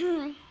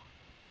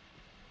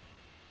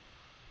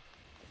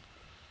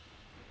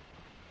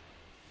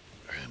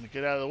 Let me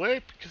get out of the way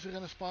because they're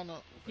gonna spawn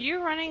up. You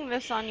running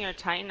this on your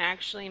Titan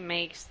actually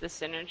makes the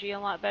synergy a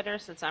lot better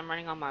since I'm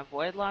running on my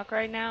void lock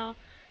right now.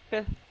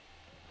 'Cause-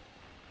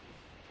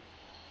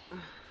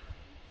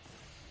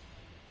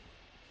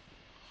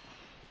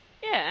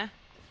 Yeah.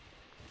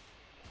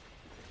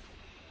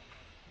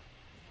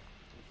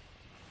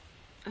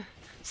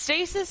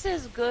 Stasis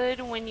is good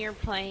when you're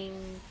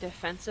playing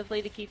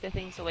defensively to keep the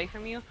things away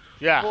from you.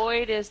 Yeah.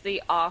 Void is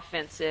the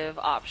offensive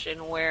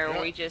option where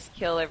Yeah. we just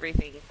kill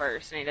everything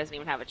first and he doesn't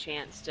even have a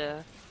chance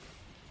to.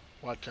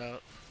 Watch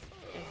out.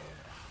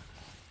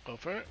 Go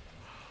for it.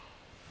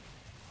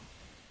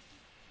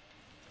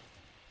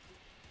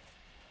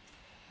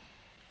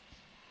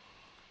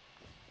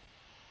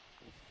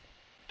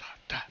 Da,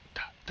 da,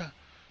 da, da,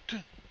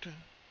 dun, dun.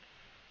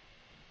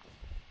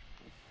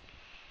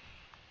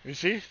 You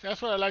see?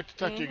 That's what I like to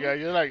talk to you guys.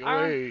 You're like,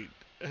 wait.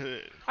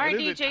 Alright, what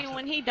is DJ, it?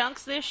 when he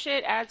dunks this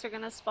shit, ads are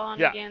gonna spawn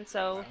Yeah. again,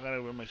 so I'm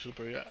gonna wear my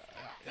super. Yeah.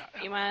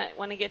 you might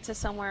want to get to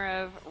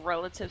somewhere of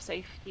relative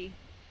safety.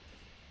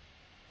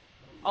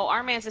 Oh,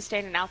 our man's is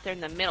standing out there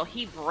in the middle.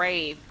 He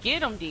brave.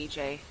 Get him,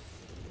 DJ.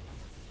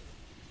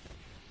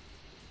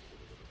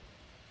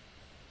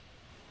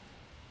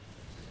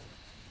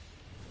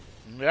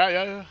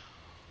 Yeah.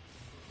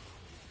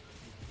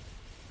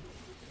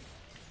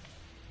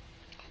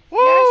 Woo!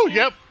 Yes,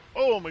 Yep.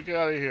 Oh my god,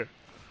 out of here.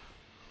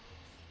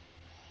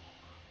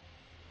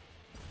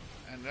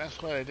 And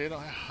that's why they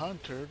don't have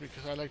Hunter,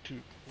 because I like to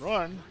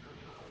run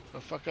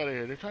the fuck out of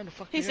here. They're trying to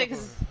fuck He me said, up.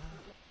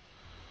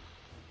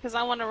 because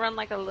I want to run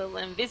like a little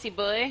invisi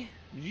boy.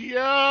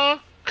 Yeah.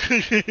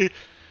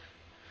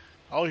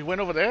 Oh, he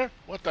went over there?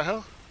 What the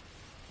hell?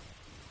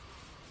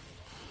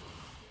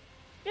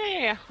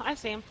 Yeah, I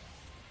see him.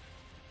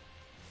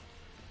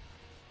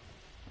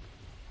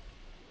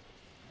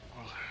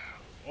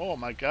 Oh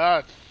my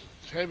god.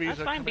 Heavies That's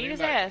are fine, coming beat in his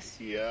like- ass.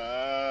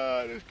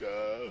 Yeah, let's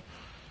go.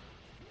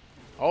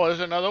 Oh, there's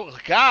another one.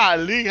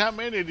 Golly, how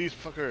many of these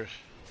fuckers?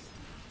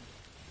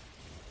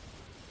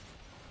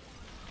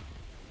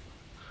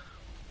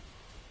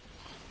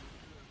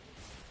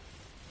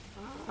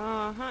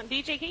 Uh-huh.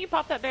 DJ, can you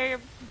pop that barrier?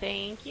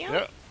 Thank you.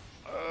 Yep.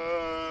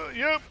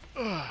 Yep.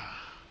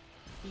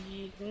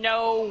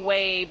 No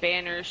way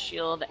Banner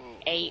Shield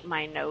ate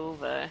my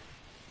Nova.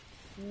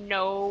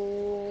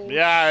 No.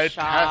 Yeah, it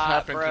shot, has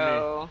happened to me.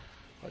 bro.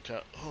 Watch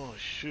out. Oh,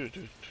 shoot,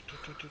 dude.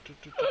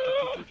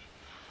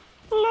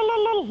 La la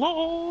la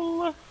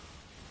lol.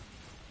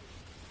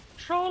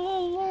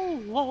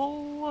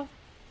 Tra-la-la-la.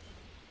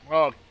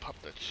 Oh, pop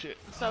that shit.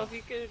 So if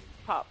you could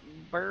pop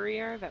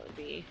Burrier, that would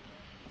be...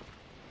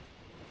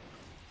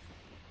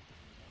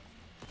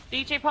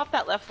 DJ, pop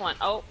that left one.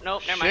 Oh,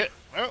 nope, never mind. Shit.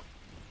 Oh.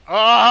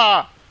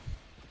 Ah!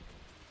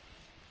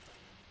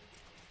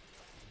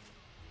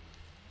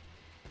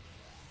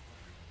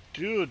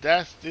 Dude,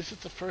 this is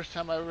the first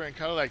time I ever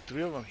encountered like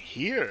 3 of them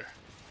here.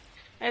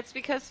 It's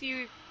because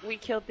we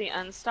killed the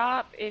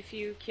unstop. If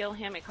you kill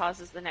him, it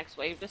causes the next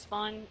wave to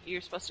spawn.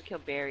 You're supposed to kill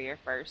Barrier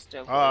first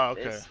to avoid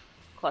Okay. this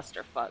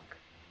clusterfuck.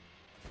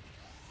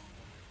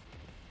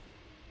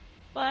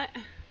 But,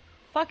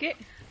 fuck it.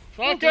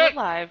 We'll do it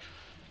live.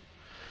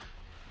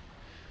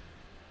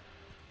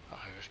 Oh,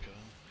 let's go.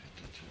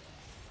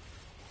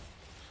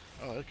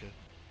 Oh, okay.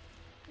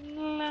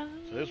 La.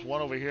 So there's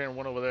one over here and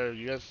one over there.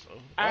 You guys.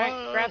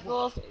 Alright, grab the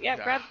little... Yeah,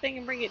 grab the thing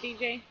and bring it,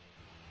 DJ.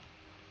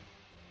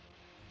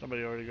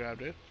 Somebody already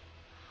grabbed it.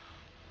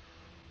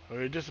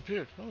 Or it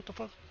disappeared. Oh, what the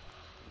fuck?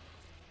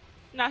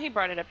 No, he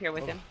brought it up here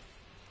with Oh. him.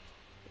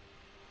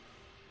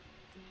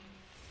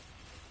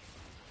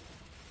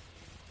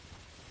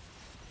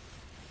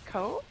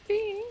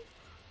 Kobe.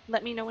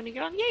 Let me know when you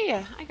get on.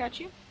 Yeah, I got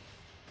you.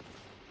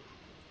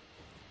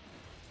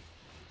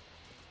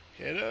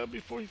 Get up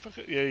before you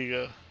fucking. There you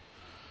go.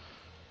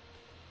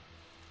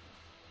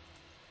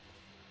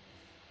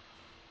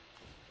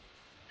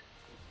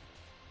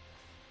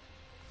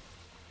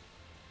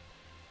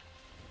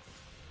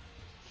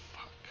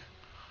 Fuck.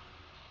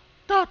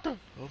 Doctor.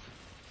 Okay.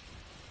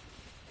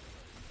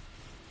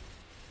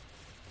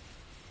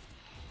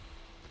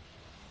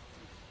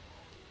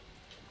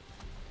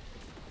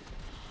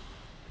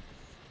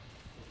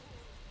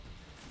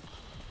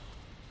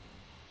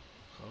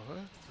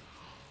 Okay.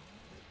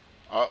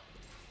 Oh.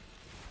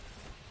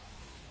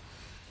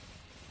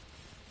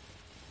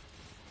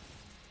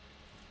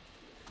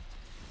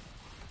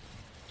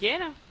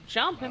 Get him.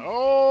 Jump him.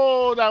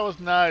 Oh, that was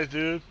nice,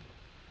 dude.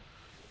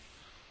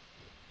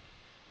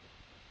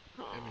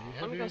 Oh,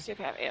 Heavy, let me go heavy. see if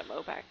I have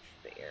ammo back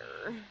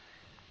there.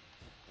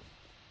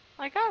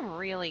 Like, I'm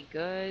really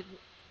good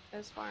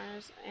as far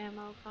as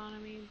ammo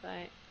economy, but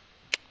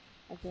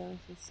I feel like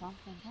there's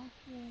something back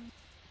here.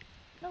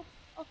 Nope.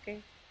 Okay.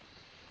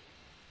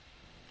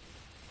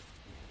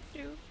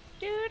 Do,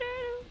 do,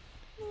 do.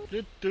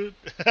 Dude, dude.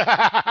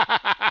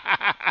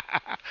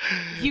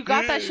 You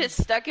got that shit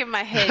stuck in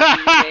my head,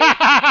 DJ.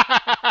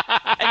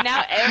 And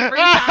now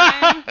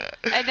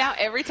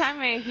every time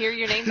I hear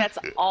your name, that's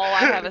all I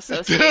have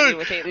associated Dude,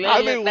 with it.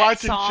 I've been That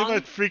watching song, too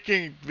much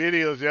freaking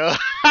videos, yo.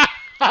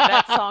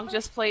 that song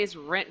just plays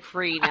rent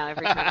free now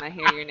every time I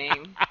hear your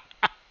name.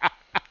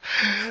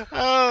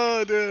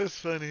 Oh, dude, that's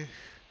funny.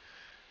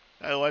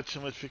 I watch so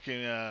much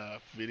freaking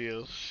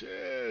videos.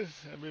 Shit,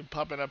 I've been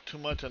popping up too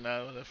much on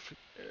that. Let's go.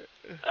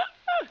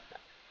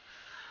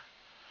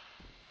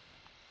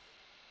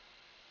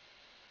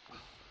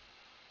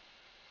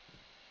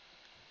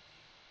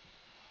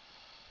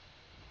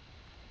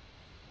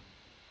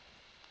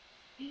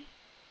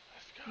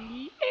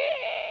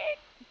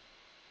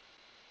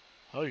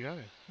 Oh, you got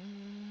it.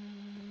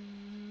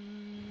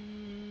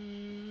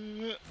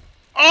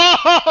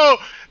 Oh!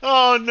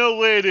 Oh, no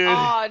way, dude.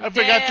 Aw, I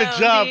forgot to damn,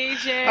 jump.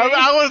 DJ.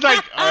 I was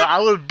like, I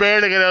was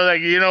barely gonna,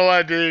 like, you know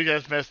what, dude? You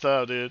guys messed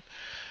up, dude.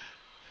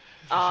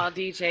 Oh,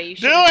 DJ, you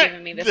Do should have it!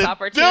 given me this Do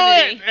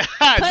opportunity. it!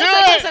 Close Do it,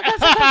 it! close it, close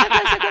it, close it,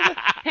 close it, close it.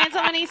 Hands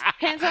on my knees,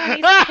 hands on my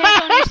knees,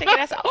 hands on my knees, shake it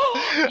ass.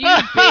 Oh, you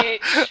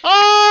bitch.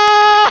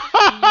 Oh!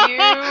 You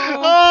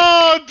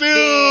Oh, dude,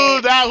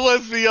 bitch. that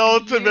was the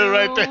ultimate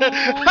right there.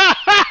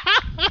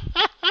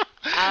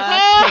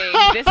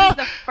 Okay, this is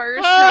the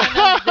first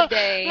run of the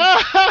day.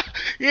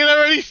 You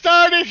already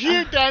started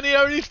here, Danny.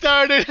 Already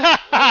started.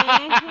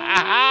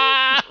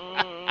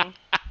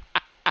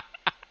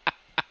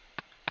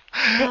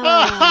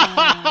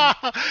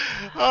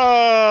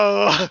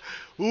 Oh,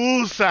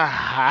 USA.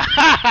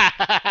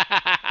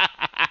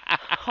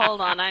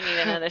 Hold on, I need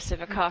another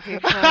sip of coffee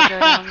before I go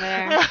down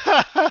there.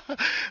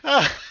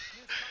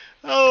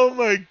 Oh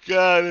my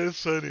God,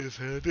 that's funny as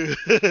hell, dude.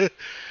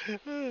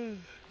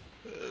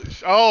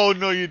 Oh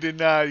no, you did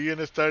not. You're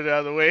gonna start it out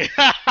of the way.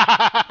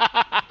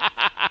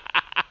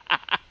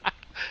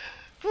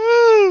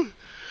 Woo!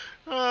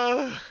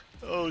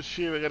 Oh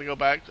shit, we gotta go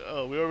back.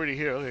 Oh, we're already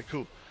here. Okay,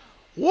 cool.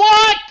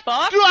 What?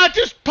 Fuck? Dude, I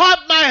just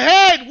popped my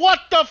head. What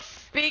the f?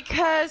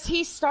 Because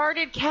he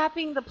started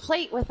capping the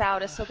plate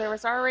without us, so there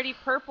was already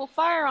purple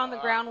fire on the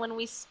ground when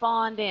we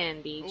spawned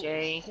in,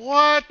 DJ.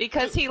 What?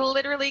 Because he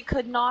literally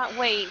could not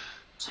wait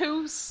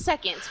 2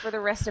 seconds for the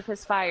rest of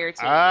his fire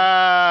to.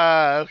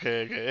 Ah,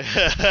 okay, okay.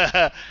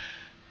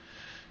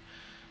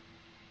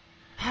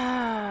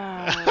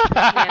 I'm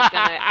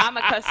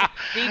a cuss.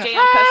 DJ,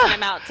 I'm cussing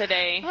him out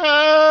today.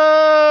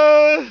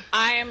 I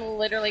am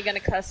literally gonna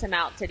cuss him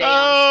out today on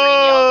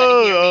stream. Y'all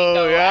gonna hear me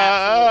go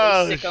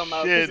absolutely sicko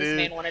mode shit, because this dude.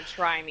 man want to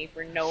try me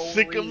for no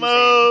Sicko reason.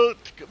 mode.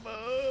 Sicko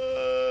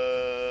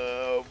mode.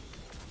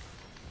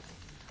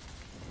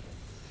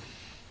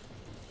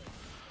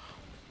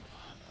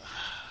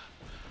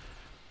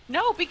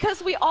 No,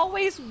 because we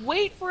always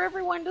wait for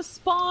everyone to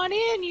spawn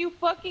in, you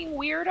fucking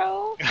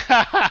weirdo.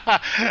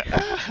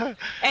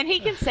 And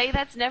he can say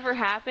that's never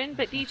happened,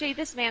 but DJ,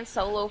 this man's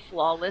solo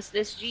flawless.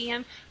 This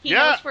GM, he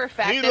knows for a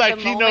fact he's that like,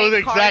 the he moment knows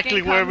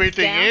exactly Cargan where comes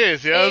everything down,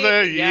 is. You know,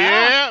 and he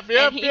yep.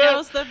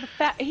 knows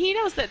he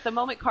knows that the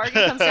moment Cargan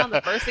comes down,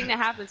 the first thing that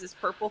happens is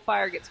purple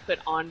fire gets put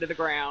onto the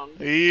ground.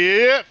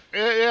 Yep,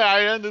 yeah,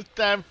 I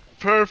understand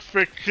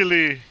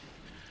perfectly.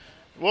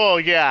 Well,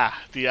 yeah,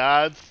 the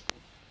odds.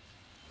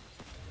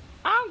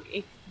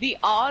 The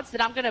odds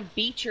that I'm gonna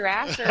beat your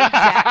ass are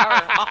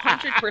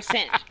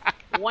 100%.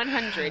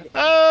 100. Take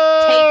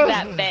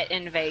that bet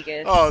in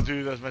Vegas. Oh,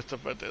 dude, that's messed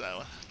up right there, that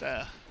one.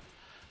 Damn.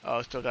 Oh,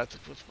 I still got the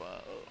foot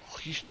spot. Oh,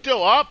 he's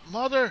still up,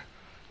 mother?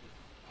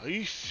 Are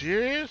you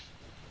serious?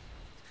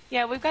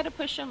 Yeah, we've got to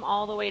push him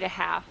all the way to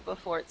half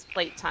before it's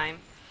plate time.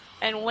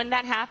 And when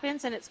that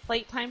happens and it's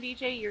plate time,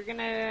 DJ, you're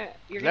gonna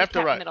Left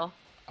or right? middle.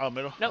 Oh,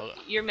 middle? Nope,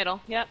 Okay. you're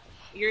middle. Yep.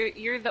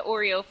 You're the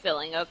Oreo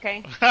filling,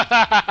 okay?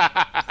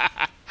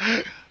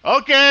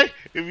 Okay,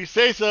 if you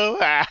say so. Yo.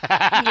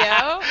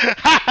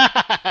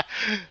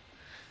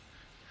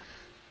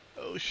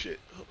 Oh shit.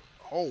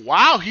 Oh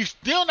wow, he's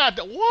still not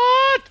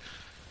what?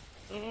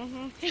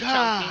 He's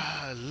chunky.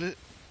 God,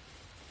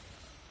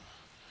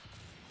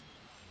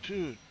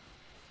 dude,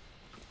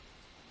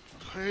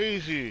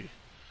 crazy.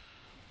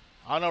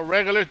 On a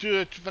regular dude,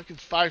 it's fucking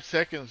 5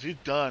 seconds. He's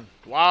done.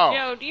 Wow.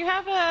 Yo, do you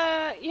have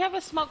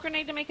a smoke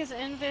grenade to make us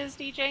invis,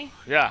 DJ?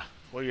 Yeah.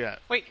 Where you at?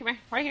 Wait, come here.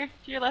 Right here.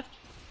 To your left.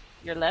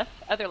 Your left?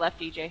 Other left,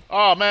 DJ.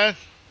 Oh man.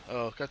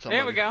 Oh, got somebody.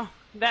 There we go.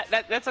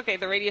 That's okay.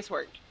 The radius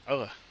worked.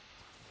 Okay.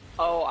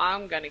 Oh,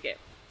 I'm gonna get.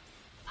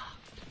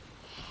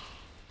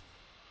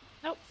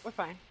 Nope, we're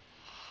fine.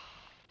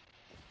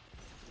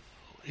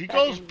 He Back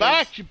goes in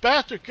back, this. you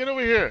bastard. Get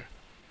over here.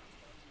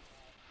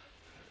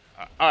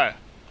 Alright.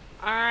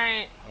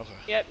 Alright. Okay.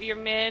 Yep, you're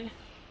mid.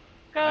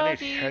 Go, I need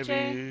DJ.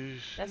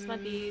 heavies. That's my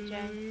DJ.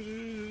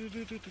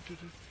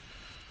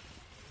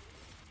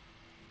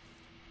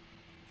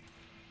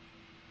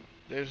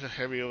 There's a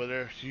heavy over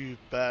there. You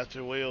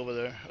bastard, way over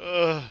there.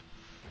 Ugh.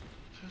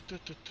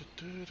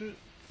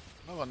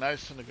 Oh,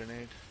 nice in the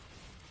grenade.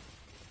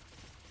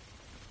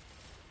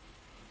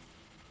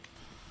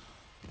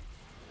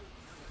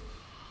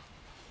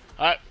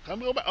 Alright, come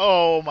go back.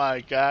 Oh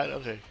my god,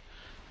 okay.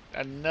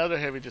 Another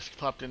heavy just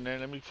popped in there.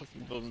 Let me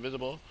fucking go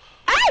invisible.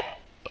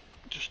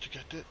 Just to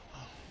get it.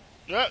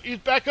 Yeah, he's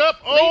back up.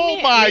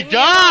 Oh my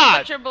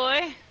god! Butcher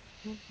boy.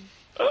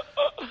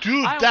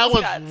 Dude, I that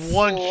was almost got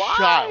one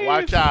shot. sliced.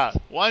 Watch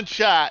out. One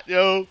shot,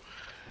 yo.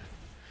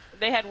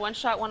 They had one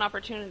shot, one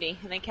opportunity,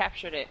 and they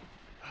captured it.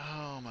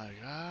 Oh my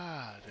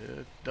god,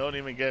 dude. Don't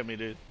even get me,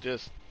 dude.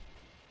 Just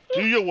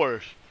do your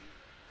worst.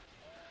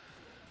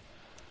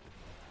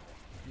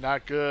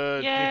 Not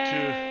good. Me too.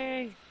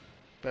 Yay!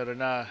 Better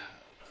not.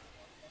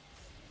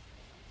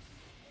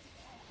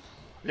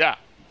 Yeah.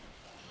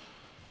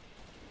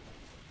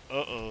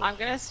 Uh-oh. I'm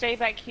gonna stay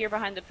back here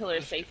behind the pillar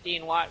of safety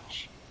and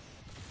watch.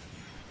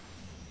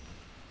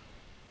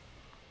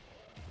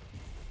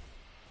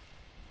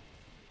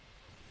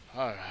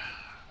 Alright.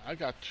 I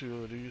got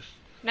 2 of these.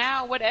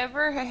 Now,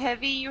 whatever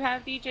heavy you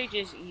have, DJ,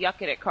 just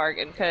yuck it at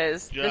Cargan,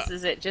 because Yeah. this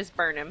is it. Just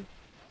burn him.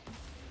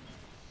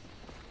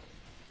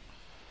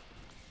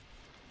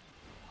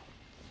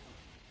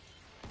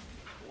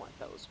 I want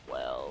those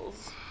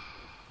wells.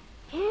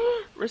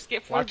 Risk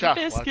it for Watch the out.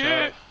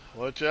 biscuit.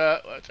 Watch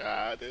out. Watch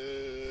out,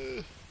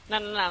 dude. No,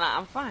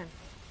 I'm fine.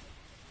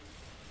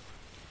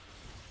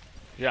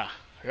 Yeah.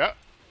 Yeah.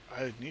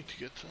 I need to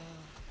get some.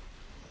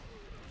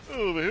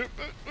 Over here.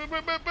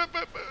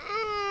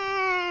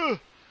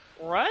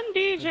 Run,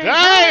 DJ. Run,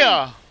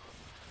 Damn!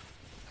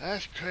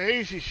 That's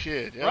crazy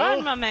shit, yo.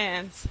 run my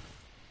mans.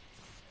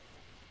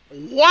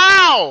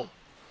 Wow!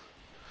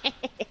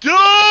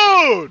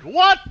 Dude!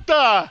 What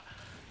the?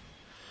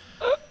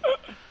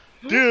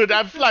 Dude,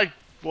 I've like,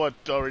 what,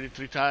 already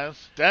 3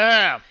 times?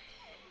 Damn!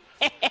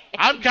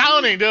 I'm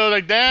counting, dude.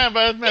 Like, damn,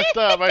 that's messed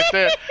up right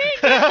there.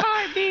 Good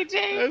card,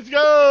 DJ. Let's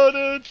go,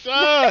 dude.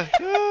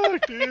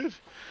 Fuck, dude.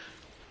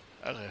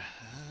 Okay.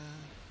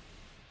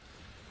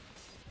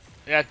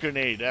 Yeah,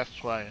 grenade.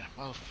 That's why.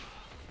 Oh,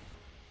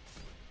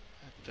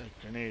 that's a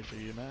grenade for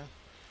you, man.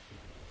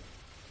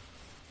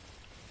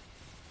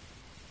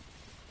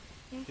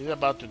 He's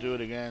about to do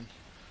it again.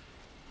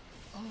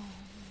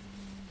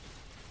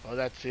 Oh,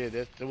 that's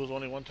it. There was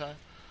only one time?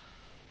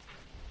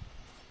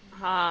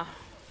 Oh,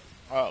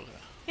 okay.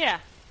 yeah.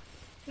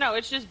 No,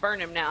 it's just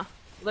burn him now.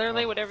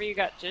 Literally, Oh. whatever you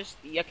got,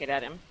 just yuck it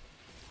at him.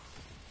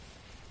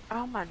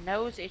 Oh, my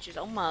nose itches.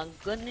 Oh, my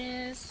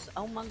goodness.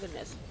 Oh, my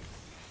goodness.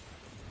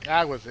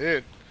 That was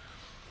it.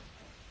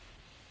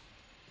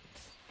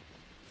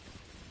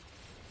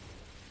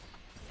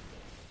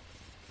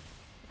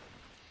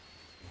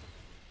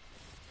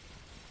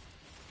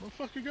 Where the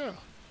fuck you go?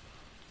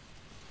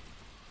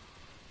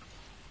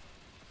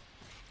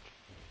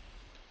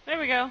 There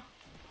we go.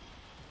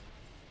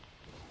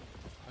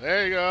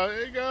 There you go.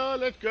 There you go.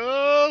 Let's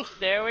go.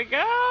 There we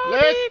go.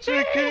 Let's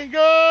DJ. freaking go.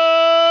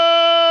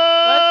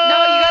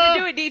 No, you gotta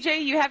do it,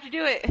 DJ. You have to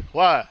do it.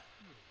 What?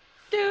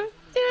 do,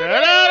 do,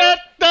 Da-da-da,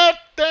 do.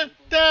 da-da-da,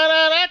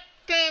 da-da-da,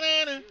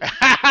 da-da-da.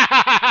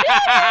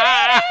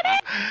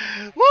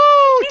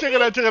 Woo! Check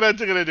it out, check it out,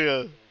 check it out, check it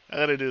out. I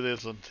gotta do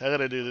this one. I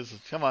gotta do this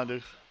one. Come on,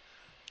 dude.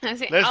 I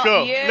see. Let's Oh,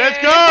 go. yeah.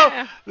 Let's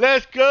go.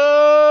 Let's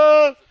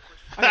go.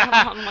 Okay,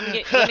 hold on. Let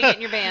me get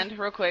in your band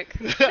real quick.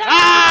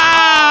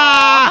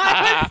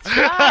 Ah!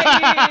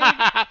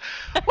 I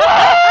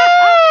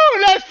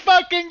Woo! Let's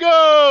fucking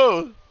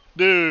go,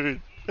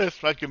 dude. That's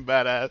fucking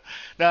badass.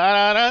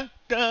 Da-da-da,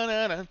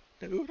 da-da-da.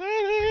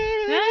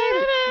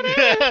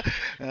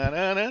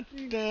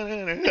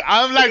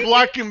 I'm like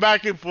walking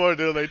back and forth,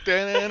 dude. Like,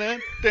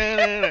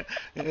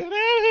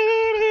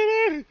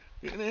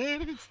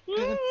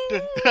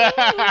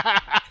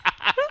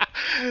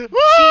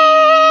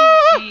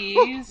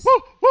 Jeez.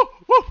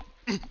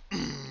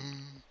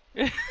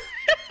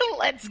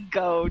 Let's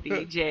go,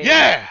 DJ.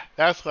 Yeah,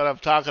 that's what I'm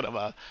talking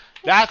about.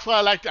 That's why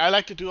I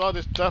like to do all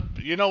this stuff.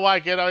 You know why I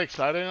get all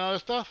excited and all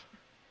this stuff?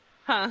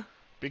 Huh.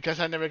 Because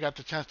I never got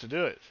the chance to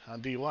do it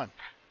on D1.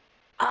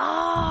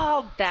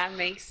 Oh, that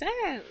makes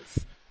sense.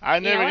 I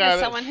You know never what? got As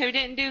it. someone who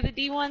didn't do the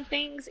D1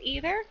 things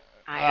either,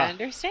 I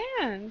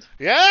understand.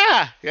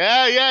 Yeah.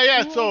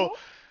 So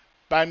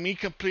by me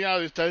completing all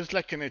this, there's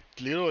like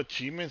little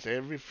achievements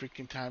every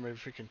freaking time.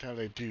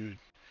 Like, dude,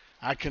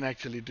 I can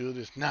actually do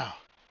this now.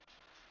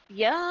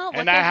 Yeah, look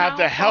And at I have how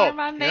the far help,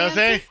 my you know what I'm man's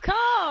saying? has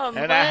come.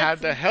 And I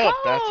have the help.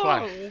 That's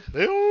why.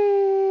 Ooh.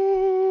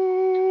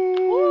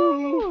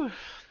 Woo.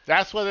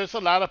 That's why there's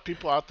a lot of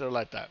people out there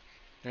like that.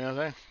 You know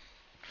what I'm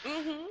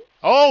saying? Mhm.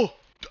 Oh,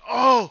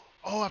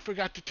 I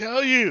forgot to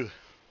tell you.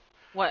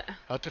 What?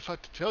 I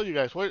forgot to tell you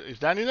guys. What is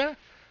Danny there?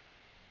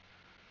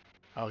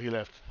 Oh, he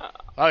left.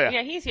 Oh yeah.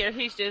 Yeah, he's here.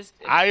 He's just.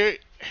 I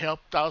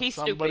helped out He's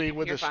somebody stupid.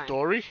 with You're a fine.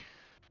 story,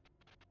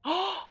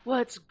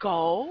 Let's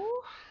go.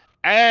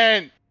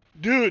 and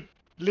dude,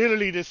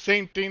 literally the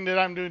same thing that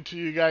I'm doing to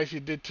you guys, you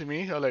did to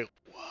me. I'm like,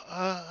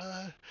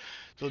 what?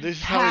 So this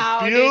is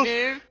how it feels.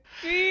 Did it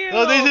feel?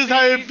 So this is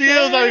how it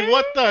feels. Like,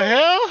 what the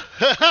hell?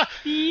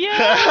 Yeah.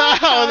 I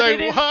How was like,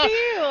 did it what?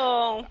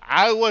 feel?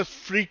 I was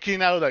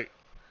freaking out. Like,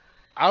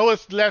 I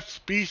was left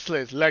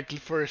speechless, like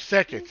for a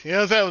second. You know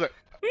what I'm saying? I was like,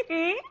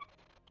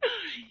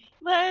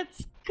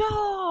 Let's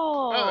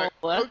go. I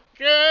was like,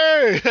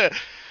 okay.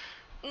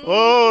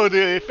 Oh,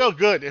 dude, it felt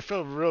good. It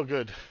felt real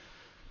good.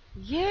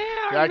 Yeah,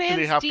 To our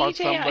actually man's help out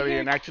DJ out somebody here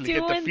and actually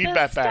get the doing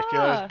feedback back. You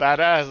know, it's stuff.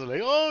 badass. I'm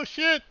like, oh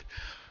shit.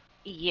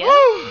 Yeah.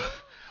 Woo!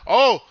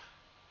 Oh,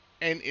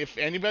 and if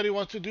anybody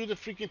wants to do the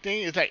freaking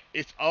thing, it's like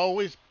it's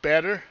always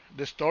better.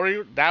 The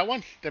story, that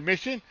one, the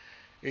mission,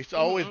 it's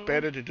always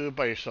better to do it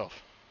by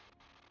yourself.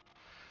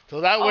 So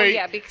that Oh way,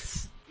 yeah,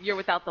 because you're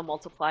without the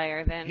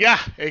multiplier then. yeah,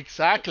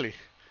 exactly.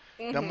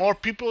 Mhm. The more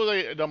people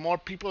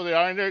they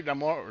are in there, the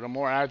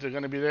more ads are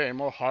gonna be there and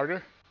more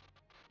harder.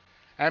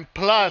 And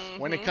plus,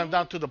 when it comes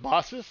down to the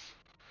bosses,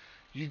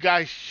 you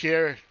guys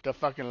share the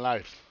fucking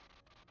lives.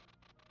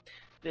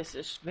 This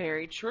is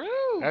very true.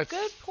 That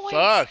Good point,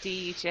 sucks.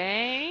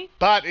 DJ.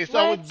 But it's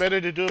always Let's better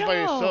to do it by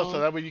yourself, go. so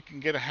that way you can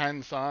get a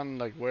hands on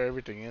like where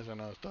everything is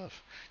and all that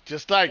stuff.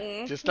 Just like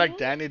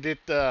Danny did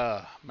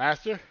the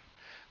master,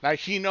 like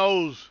he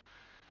knows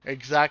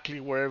exactly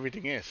where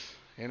everything is.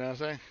 You know what I'm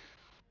saying?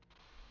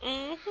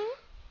 Mm-hmm.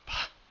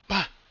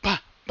 Ba ba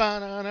ba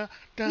na na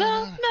da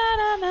Na na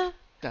na na.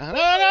 da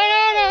da da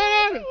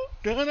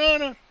da da da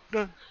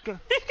da da.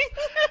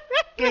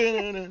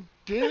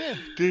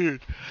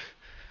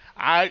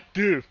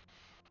 Dude,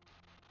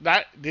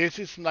 this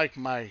is like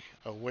my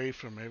away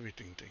from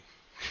everything thing.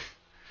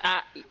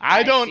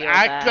 I don't feel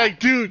act that. like,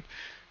 dude.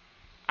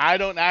 I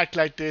don't act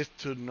like this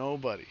to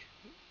nobody.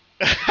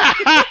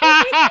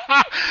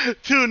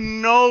 To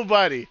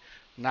nobody.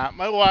 Not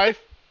my wife,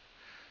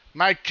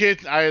 my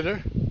kids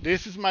either.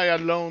 This is my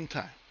alone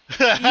time.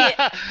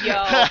 Yeah, yo,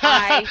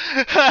 I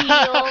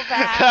feel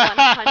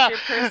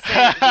that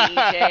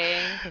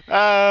 100%,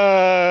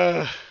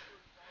 DJ.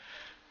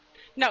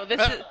 No,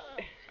 this is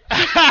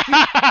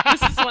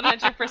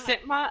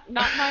 100% not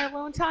my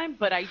alone time,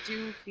 but I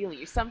do feel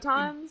you.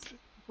 Sometimes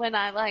when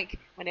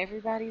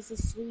everybody's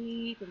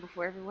asleep and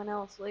before everyone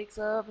else wakes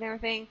up and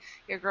everything,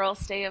 your girls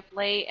stay up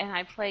late and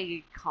I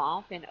play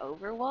comp and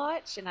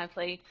Overwatch and I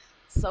play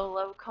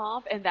solo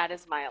comp and that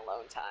is my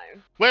alone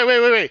time.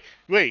 Wait.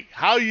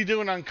 How are you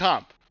doing on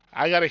comp?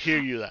 I gotta hear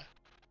you that.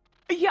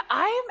 Yeah,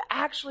 I'm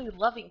actually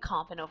loving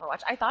comp and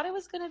Overwatch. I thought it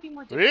was going to be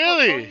more difficult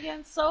Really? going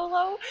against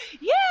solo.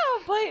 Yeah,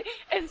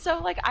 and so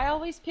like I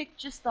always pick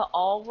just the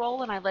all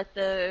role and I let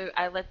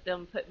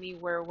them put me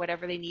where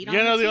whatever they need on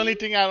You know the team. only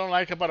thing I don't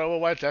like about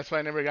Overwatch, that's why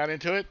I never got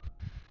into it?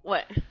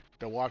 What?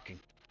 The walking.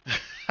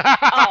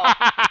 Oh.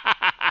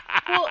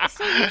 Well,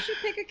 so you should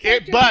pick a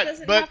character that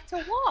doesn't have to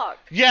walk.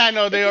 Yeah,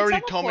 no, they can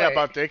already told me teleport.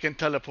 about they can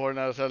teleport, and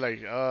I was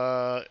like,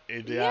 Yeah.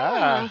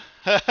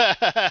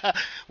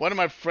 One of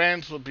my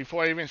friends,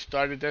 before I even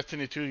started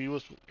Destiny 2, he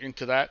was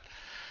into that.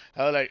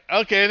 I was like,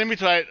 okay, let me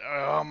try it.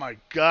 Oh my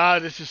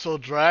god, this is so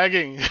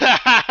dragging.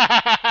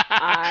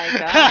 I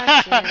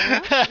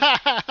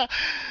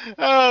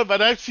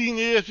But I've seen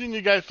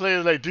you guys play.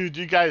 Like, dude,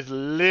 you guys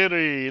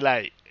literally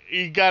like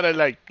you gotta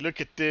like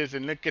look at this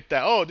and look at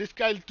that. Oh, this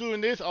guy's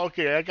doing this.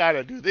 Okay, I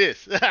gotta do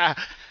this.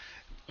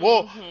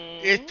 Well,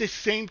 it's the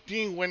same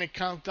thing when it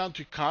comes down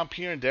to comp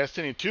here in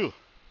Destiny 2.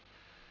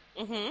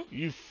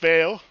 You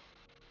fail,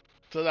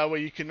 so that way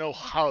you can know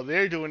how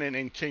they're doing it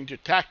and change your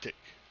tactic.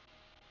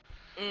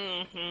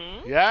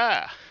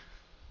 Yeah.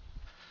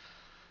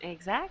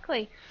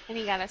 Exactly. And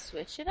you gotta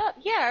switch it up.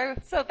 Yeah,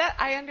 so that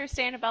I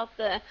understand about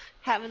the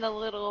having a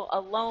little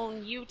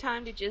alone you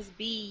time to just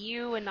be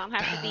you and not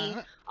have to be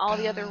all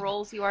the other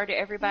roles you are to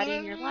everybody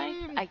in your life.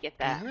 I get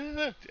that.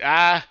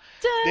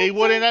 They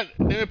wouldn't. Let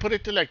me put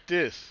it to like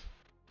this.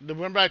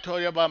 Remember I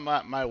told you about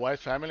my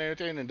wife's family and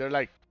everything, and they're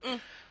like,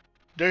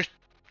 there's.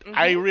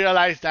 I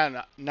realize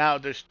that now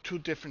there's two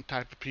different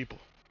types of people.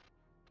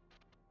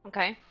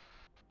 Okay.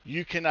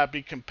 You cannot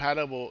be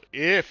compatible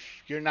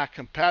if you're not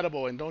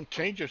compatible, and don't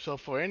change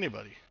yourself for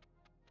anybody.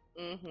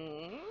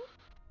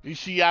 You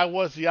see, I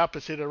was the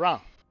opposite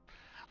around.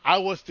 I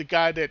was the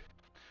guy that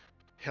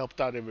helped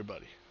out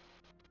everybody.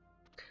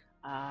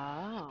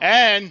 Oh.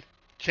 And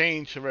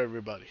changed for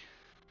everybody.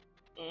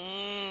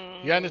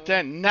 You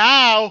understand?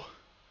 Now,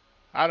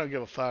 I don't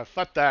give a fuck.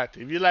 Fuck that.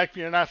 If you like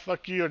me or not,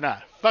 fuck you or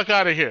not. Fuck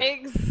out of here.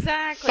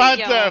 Exactly.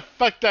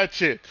 Fuck that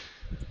shit.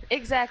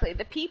 Exactly.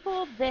 The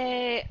people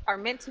that are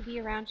meant to be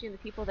around you and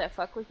the people that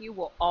fuck with you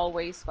will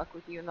always fuck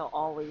with you and they'll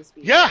always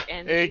be Yeah, there.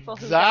 And the people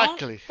who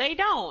exactly. don't, they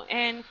don't.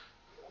 And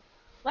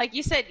like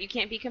you said, you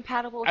can't be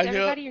compatible with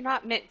everybody. You're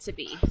not meant to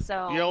be.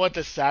 So you know what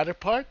the sadder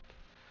part?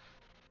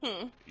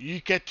 You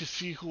get to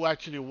see who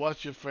actually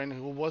was your friend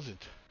and who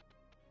wasn't.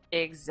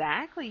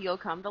 Exactly. You'll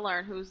come to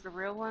learn who's the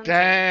real ones.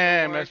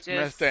 Damn, that's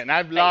messed up. And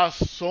I've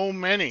lost so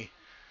many.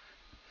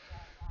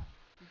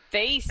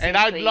 Basically. And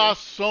I've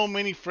lost so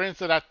many friends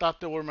that I thought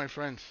they were my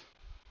friends.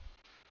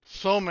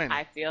 So many.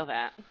 I feel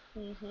that.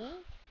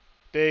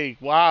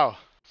 Wow.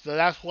 So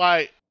that's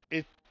why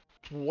it's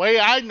the way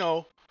I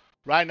know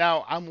right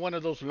now I'm one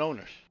of those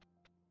loners.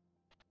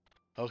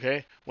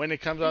 Okay? When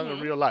it comes down to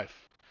real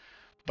life.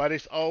 But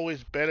it's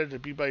always better to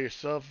be by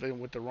yourself than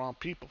with the wrong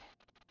people.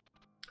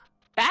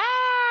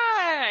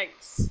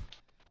 Facts!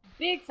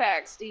 Big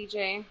facts,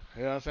 DJ.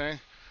 You know what I'm saying?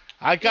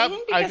 Because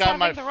I got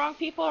having the wrong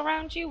people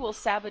around you will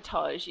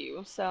sabotage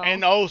you. So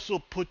and also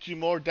put you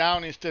more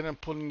down instead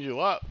of pulling you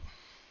up.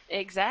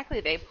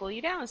 Exactly, they pull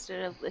you down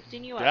instead of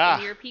lifting you up. Yeah.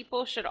 And your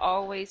people should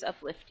always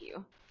uplift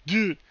you.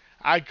 Dude,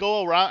 I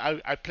go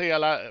around. I play a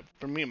lot.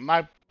 For me,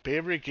 my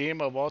favorite game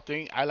of all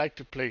things, I like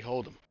to play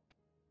Hold'em.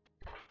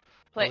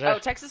 Oh,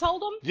 Texas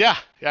Hold'em? Yeah.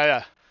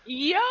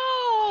 Yo,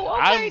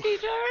 okay,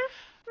 DJ.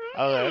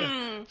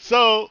 Okay.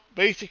 So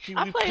basically,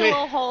 I play a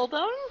little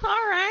Hold'em.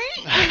 All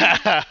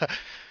right.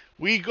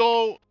 We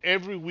go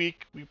every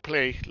week. We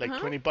play like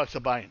 $20 a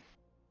buy-in.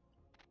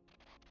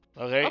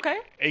 Okay.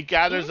 It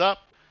gathers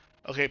up.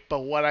 Okay, but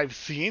what I've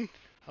seen.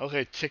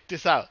 Okay, check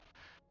this out.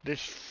 There's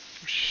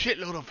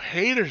shitload of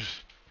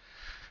haters.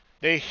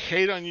 They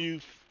hate on you.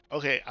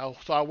 Okay,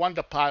 so I won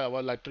the pot. I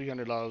won like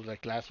 $300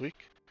 like last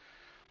week.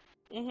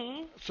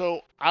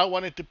 So I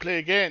wanted to play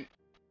again.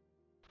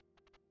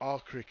 All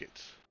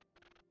crickets.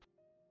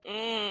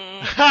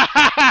 I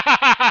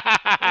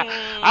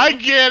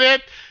get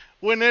it.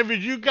 Whenever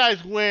you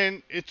guys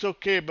win, it's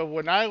okay, but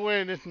when I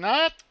win, it's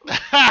not.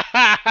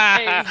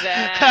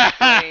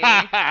 Exactly.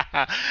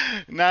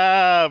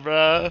 Nah,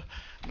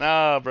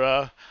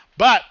 bro.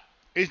 But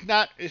it's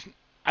not.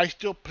 I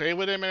still play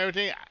with him and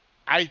everything.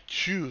 I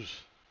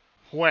choose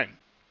when.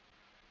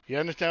 You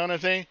understand what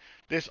I'm saying?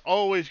 There's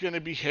always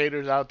gonna be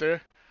haters out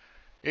there.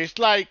 It's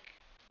like,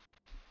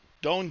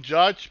 don't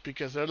judge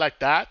because they're like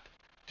that.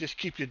 Just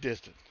keep your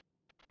distance.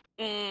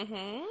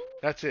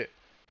 That's it.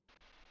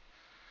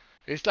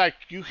 It's like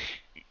you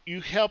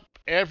help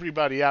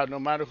everybody out no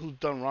matter who's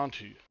done wrong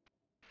to you.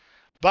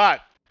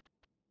 But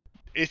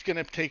it's going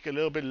to take a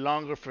little bit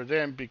longer for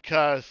them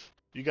because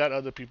you got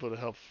other people to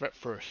help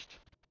first.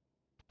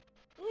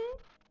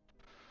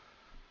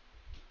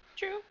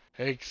 True.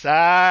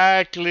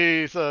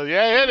 Exactly. So,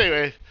 yeah,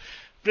 anyway.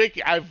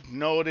 I've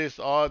noticed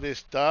all this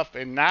stuff,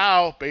 and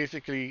now,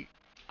 basically,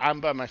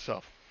 I'm by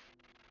myself.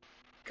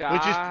 Gotcha.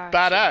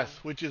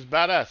 Which is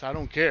badass. I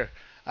don't care.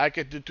 I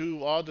get to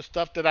do all the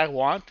stuff that I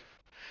want.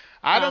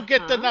 I don't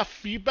get enough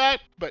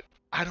feedback, but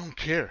I don't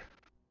care.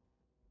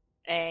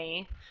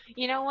 Hey,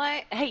 you know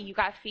what? Hey, you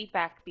got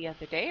feedback the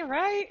other day,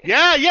 right?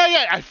 Yeah.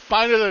 I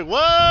finally,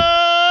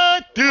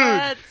 what? Dude.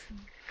 Let's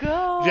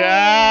go.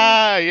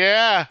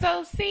 Yeah.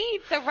 So see,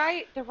 the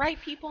right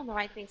people and the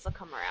right things will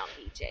come around,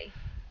 DJ.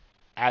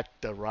 At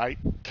the right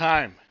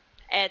time.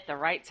 At the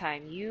right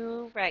time.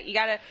 You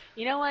gotta,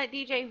 you know what,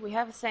 DJ? We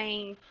have a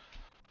saying,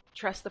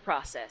 trust the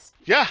process.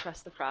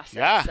 Trust the process.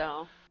 Yeah.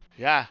 So.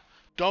 Yeah.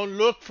 Don't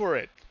look for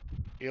it.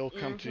 It'll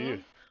come to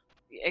you.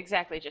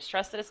 Exactly. Just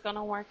trust that it's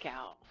gonna work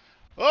out.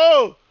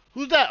 Oh,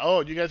 who's that? Oh,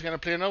 you guys gonna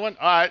play another one?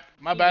 All right.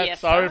 My bad. Yes,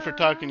 Sorry sir. for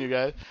talking to you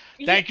guys.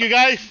 Thank you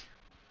guys.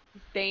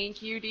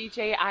 Thank you,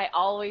 DJ. I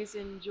always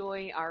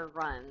enjoy our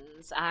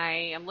runs.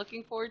 I am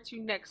looking forward to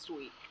next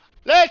week.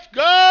 Let's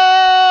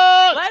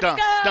go! Let's dun,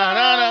 go! Dun,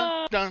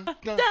 dun, dun, dun, dun,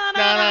 dun, dun, dun,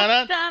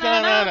 dun, dun, dun,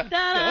 dun, dun, dun, dun,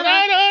 dun,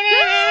 dun,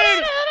 dun,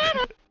 dun, dun,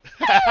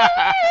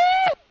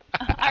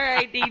 All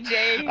right,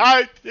 DJ.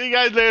 Alright, see you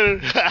guys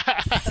later.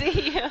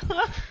 See you.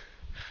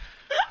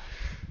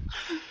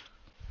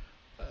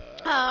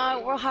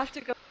 We'll have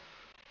to go.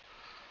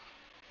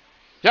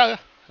 Yeah,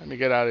 let me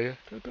get out of here.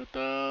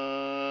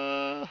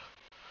 Da-da-da.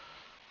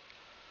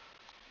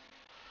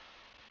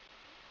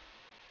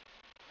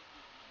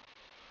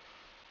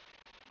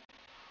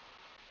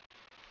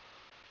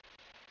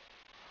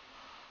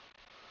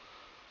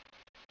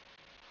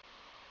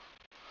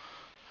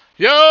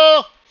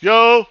 Yo,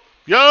 yo,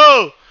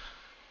 yo,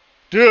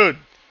 dude,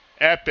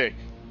 epic.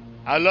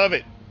 I love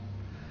it.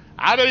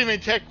 I don't even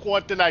check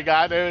what did I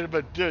got there,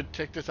 but dude,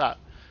 check this out.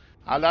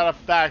 A lot of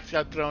facts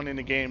got thrown in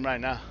the game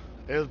right now.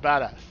 It was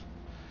badass.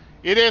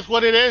 It is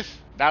what it is.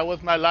 That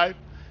was my life.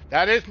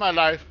 That is my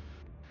life.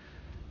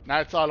 Now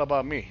it's all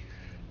about me.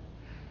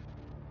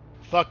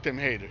 Fuck them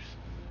haters.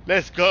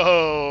 Let's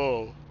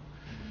go.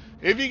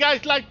 If you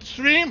guys like the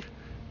stream,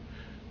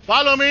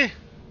 follow me.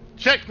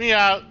 Check me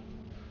out.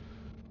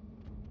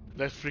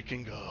 Let's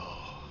freaking go.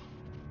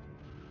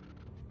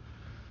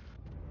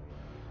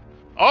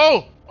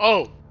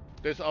 Oh,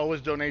 there's always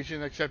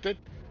donation accepted.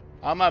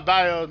 On my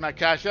bio is my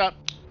cash app.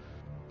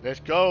 Let's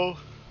go.